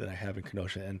longer than I have in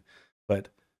Kenosha, but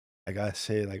I gotta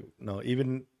say, like, no,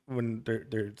 even when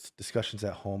there's discussions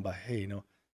at home about, hey, you know,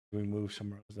 we move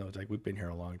somewhere else, you know, it's like we've been here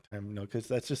a long time, you know, because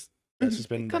that's just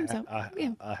been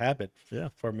a habit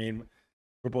for me,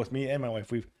 for both me and my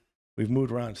wife. We've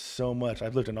moved around so much.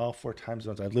 I've lived in all 4 time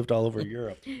zones. I've lived all over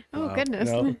Europe. Oh, goodness.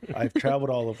 You know, I've traveled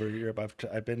all over Europe.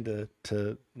 I've been to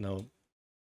you know,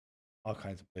 all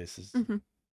kinds of places, Mm-hmm.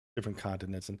 different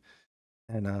continents, and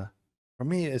for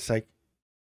me, it's like,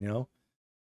 you know,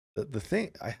 the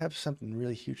thing, I have something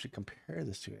really huge to compare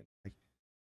this to, like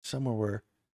somewhere where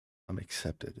I'm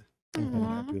accepted and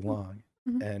I Aw. belong,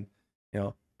 Mhm. and you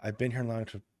know, I've been here long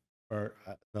to. Or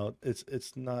no,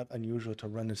 it's not unusual to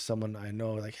run into someone I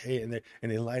know, like, hey, and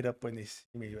they light up when they see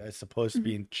me, as opposed to Mhm.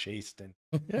 being chased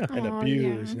Yeah. and Aw,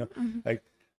 abused. yeah. You know, Mhm. like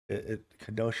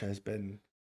Kenosha has been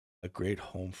a great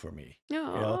home for me. You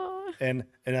know, Aw. and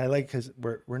I like, because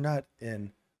we're not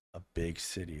in a big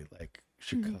city like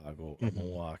Chicago or Mhm.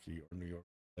 Milwaukee or New York.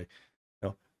 Like,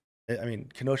 you know, I mean,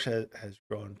 Kenosha has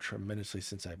grown tremendously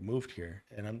since I moved here,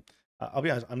 and I'll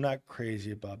be honest, I'm not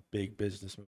crazy about big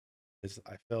business moves.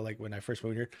 I feel like when I first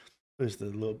moved here, it was the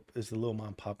little mom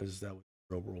and pop business that was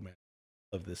the real romance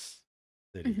of this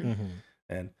city, Mhm. Mhm.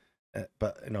 and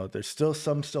but you know, there's still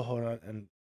some still holding on, and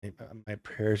my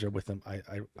prayers are with them. I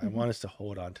Mhm. want us to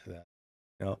hold on to that,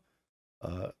 you know.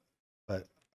 But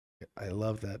I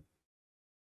love that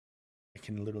I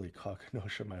can literally call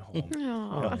Kenosha my home. You know?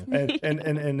 Aw.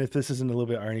 And if this isn't a little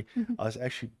bit irony, Mhm. I was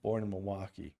actually born in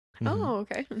Milwaukee, Mhm. Oh,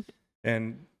 okay.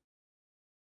 and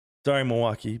sorry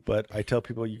Milwaukee, but I tell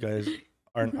people you guys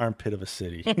are an armpit of a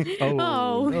city.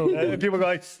 Oh, no. And people go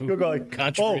like,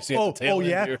 Controversy at the tail end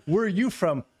yeah. here. Where are you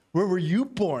from? Where were you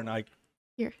born? Like,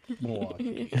 Here.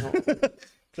 Milwaukee.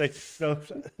 It's like, no,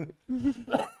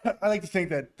 I like to think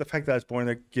that the fact that I was born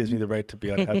there gives me the right to be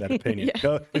able to have that opinion. Yeah. You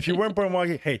know, if you weren't born in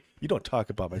Milwaukee, hey, you don't talk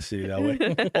about my city that way.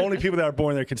 Only people that are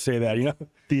born there can say that. You know.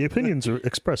 The opinions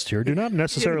expressed here do not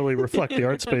necessarily reflect the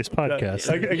ArtSpace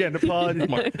podcast. Again,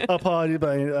 apologies,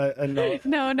 but I know,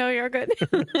 No, you're good.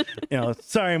 you know,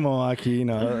 sorry, Milwaukee. You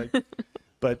know,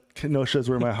 but Kenosha is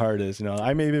where my heart is. You know,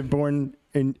 I may have been born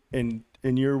in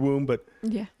your womb, but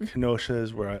Yeah. Kenosha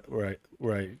is where I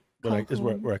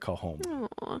call home.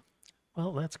 Aw.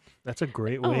 Well, that's a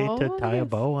great way to Oh, tie a yes.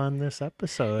 bow on this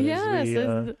episode. Yes.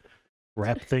 As we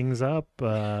wrap things up.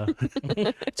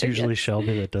 It's usually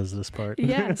Shelby that does this part.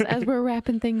 Yes, as we're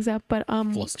wrapping things up, but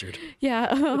Flustered.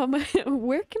 yeah,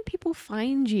 where can people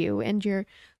find you and your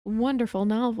wonderful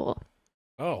novel?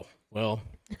 Oh, well,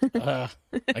 I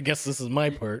guess this is my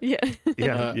part. Yeah.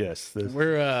 Yeah. Yes, this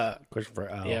We're question for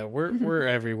Al. yeah, we're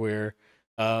everywhere.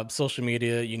 Social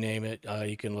media, you name it.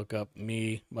 You can look up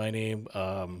my name,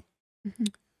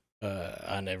 Mhm.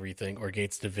 on everything, or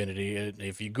Gates Divinity.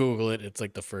 If you Google it, it's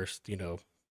like the first,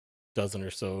 dozen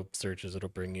or so searches it'll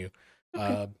bring you.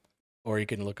 Okay. Or you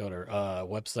can look at our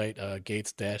website,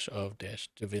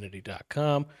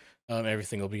 gates-of-divinity.com.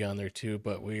 Everything will be on there too.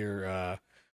 But we're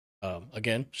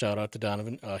again, shout out to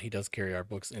Donovan. He does carry our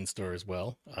books in store as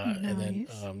well. And then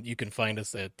Nice. you can find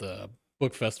us at the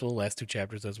book festival. Last two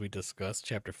chapters, as we discussed.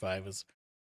 Chapter 5 is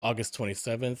August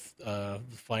 27th.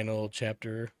 Final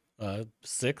chapter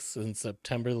 6 in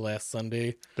September, the last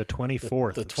Sunday. The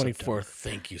 24th. The of 24th. September.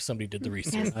 Thank you. Somebody did the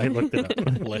research. I looked it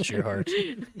up. Bless your heart.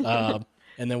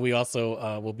 And then we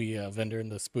also will be a vendor in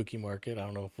the spooky market. I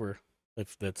don't know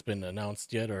if that's been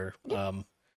announced yet, or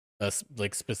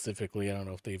like specifically, I don't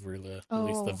know if they've released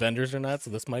the Oh. vendors or not. So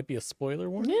this might be a spoiler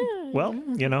warning. Yeah.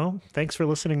 Well, thanks for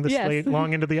listening this Yes. late,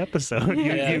 long into the episode. You,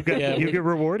 Yeah, you, get, yeah, you we- get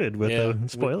rewarded with a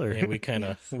spoiler. We kind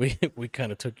of we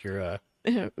kind of took your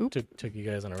Oop. took you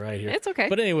guys on a ride here. It's okay.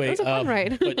 But anyway, It was a fun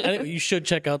ride. but anyway, you should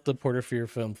check out the Porterfield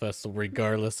Film Festival,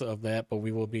 regardless of that. But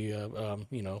we will be,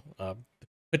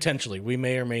 potentially, we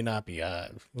may or may not be.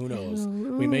 Who knows?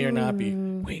 We may or not be.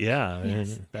 Ooh. Wink. Yeah,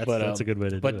 Yes. and that's But, a good way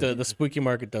to do But it. the spooky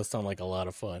market does sound like a lot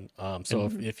of fun. So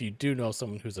Mhm. if you do know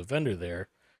someone who's a vendor there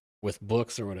with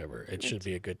books or whatever, it should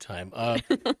be a good time.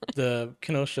 The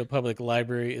Kenosha Public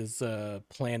Library is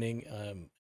planning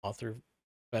Author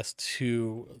Fest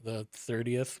to the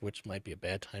 30th, which might be a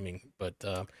bad timing, but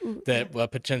Ooh, that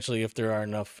potentially, if there are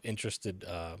enough interested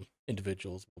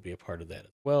individuals, will be a part of that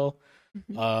as well.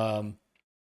 Mhm.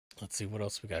 Let's see what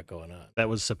else we got going on. That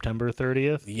was September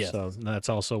 30th. Yes. So that's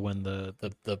also when the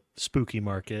The spooky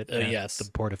market at yes. the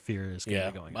Port of Fear is going to yeah,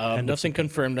 be going. End of nothing September.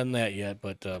 confirmed on that yet,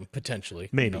 but potentially,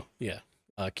 Maybe. yeah.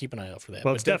 Keep an eye out for that.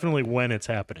 Well, But it's definitely when it's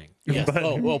happening. Yes. But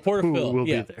Oh, well, who Porterfield will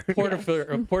yeah. be there?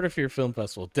 Porterfield Film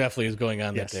Festival definitely is going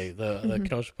on Yes. that day. The Mhm.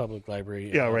 Kenosha Public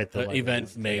Library. Yeah, right, the The library event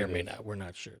is may or may tentative. not. We're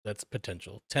not sure. That's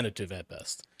potential, tentative at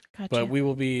best. Gotcha. But we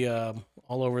will be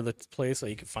all over the place.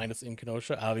 You can find us in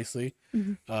Kenosha, obviously.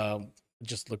 Mhm.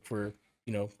 Just look for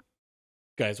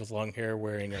guys with long hair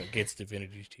wearing Gates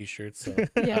Divinity T-shirts. So,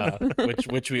 Yeah.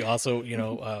 which we also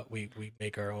we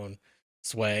make our own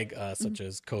swag, such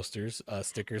as coasters,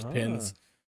 stickers, pins,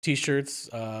 T-shirts.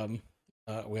 We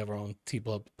have our own T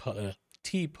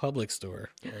Public store.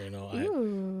 Where, I'm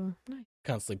Ooh, nice.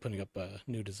 constantly putting up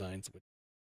new designs.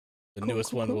 The Cool,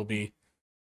 newest cool, one cool. will be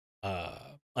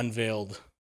unveiled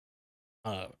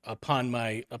upon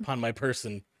my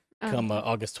person come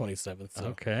August 27th. So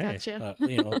Okay. Gotcha.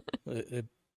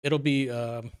 it'll be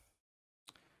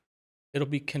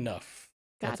Knuff.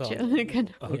 That's all. Gotcha.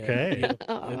 Good. Okay.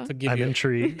 Aw. To give I'm you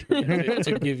intrigued.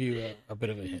 to give you a bit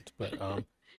of a hint, but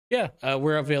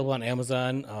we're available on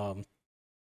Amazon,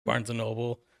 Barnes and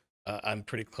Noble. I'm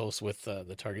pretty close with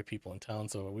the Target people in town,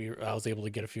 so I was able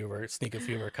to sneak a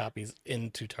few of our copies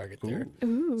into Target there.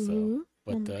 Ooh.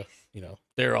 But nice.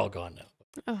 they're all gone now.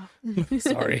 Oh.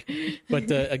 Sorry,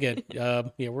 but again,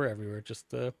 we're everywhere. Just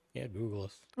Google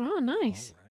us. Oh,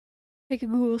 nice. Take a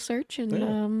Google search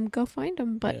and go find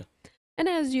them. But and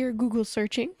as you're Google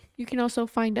searching, you can also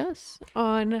find us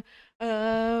on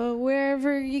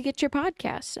wherever you get your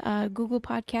podcasts: Google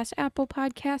Podcasts, Apple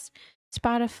Podcasts,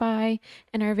 Spotify,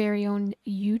 and our very own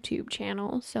YouTube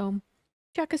channel. So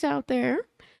check us out there.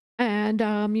 And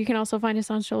you can also find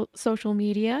us on social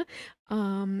media,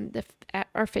 at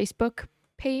our Facebook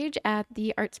page at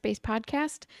the ArtSpace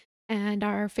Podcast, and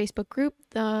our Facebook group,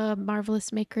 the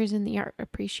Marvelous Makers and the Art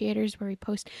Appreciators, where we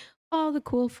post all the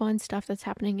cool, fun stuff that's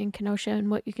happening in Kenosha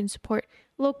and what you can support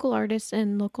local artists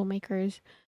and local makers.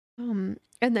 And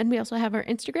then we also have our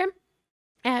Instagram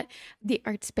at the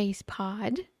ArtSpace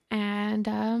Pod.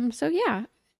 And so, yeah,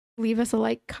 leave us a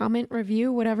like, comment,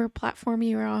 review, whatever platform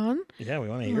you're on. Yeah, we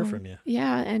want to hear from you.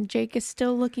 Yeah, and Jake is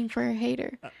still looking for a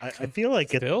hater. I feel like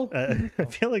Still? I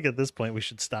feel like at this point we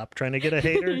should stop trying to get a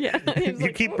hater. Yeah, You he's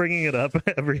like, keep "Oh." bringing it up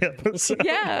every episode.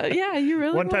 Yeah, you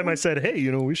really One time I want- said, "Hey,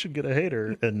 we should get a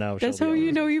hater," and now That's Shelby how you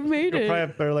always- know you've made You'll it. probably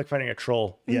have better luck finding a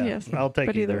troll. Yeah, Yes, I'll take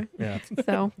but either. either. Yeah,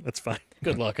 So that's fine.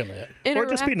 Good luck on that. Or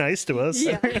just be interact- nice to us.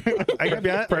 Yeah. I gotta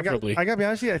be honest. Preferably. I gotta be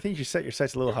honest with you. I think you set your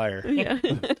sights a little higher. Yeah.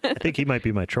 I think he might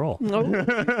be my troll. Oh.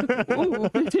 Ooh.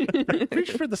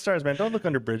 Reach for the stars, man. Don't look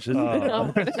under bridges.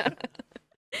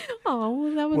 Oh,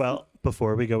 well, that was. Well,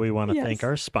 before we go, we want to Yes. thank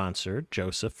our sponsor,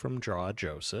 Joseph from Draw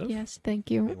Joseph. Yes, thank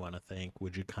We you. want to thank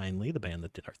Would You Kindly, the band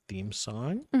that did our theme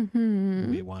song. Mm-hmm.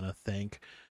 We want to thank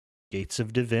Gates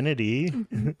of Divinity,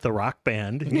 Mhm. the rock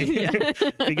band. Yeah.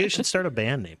 You guys should start a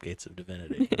band named Gates of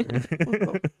Divinity.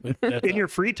 That's In your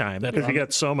free time, that's because you on-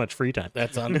 got so much free time.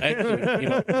 That's on actually,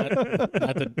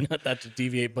 not to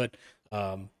deviate, but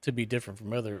to be different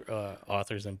from other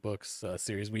authors and books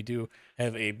series, we do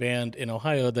have a band in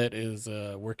Ohio that is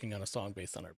working on a song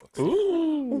based on our books.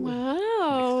 Ooh. Wow.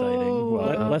 Exciting.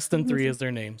 Well, Less than 3 is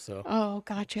their name, so Oh,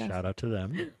 gotcha. Shout out to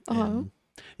them. Uh-huh. And,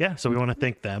 yeah, so we want to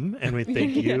thank them, and we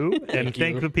thank you, and Thank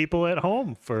thank you. the people at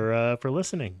home for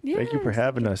listening. Thank you for Yes.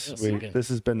 having us. Yes, We- again. this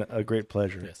has been a great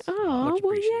pleasure. yes. Oh, much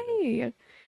well, appreciated. yay.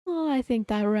 Well, I think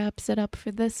that wraps it up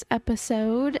for this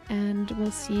episode, and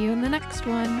we'll see you in the next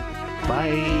one.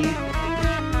 Bye.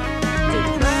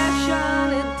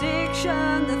 Depression,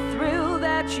 addiction, the thrill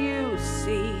that you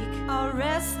seek. Our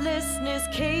restlessness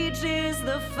cages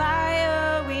the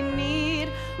fire we need.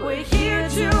 We're here.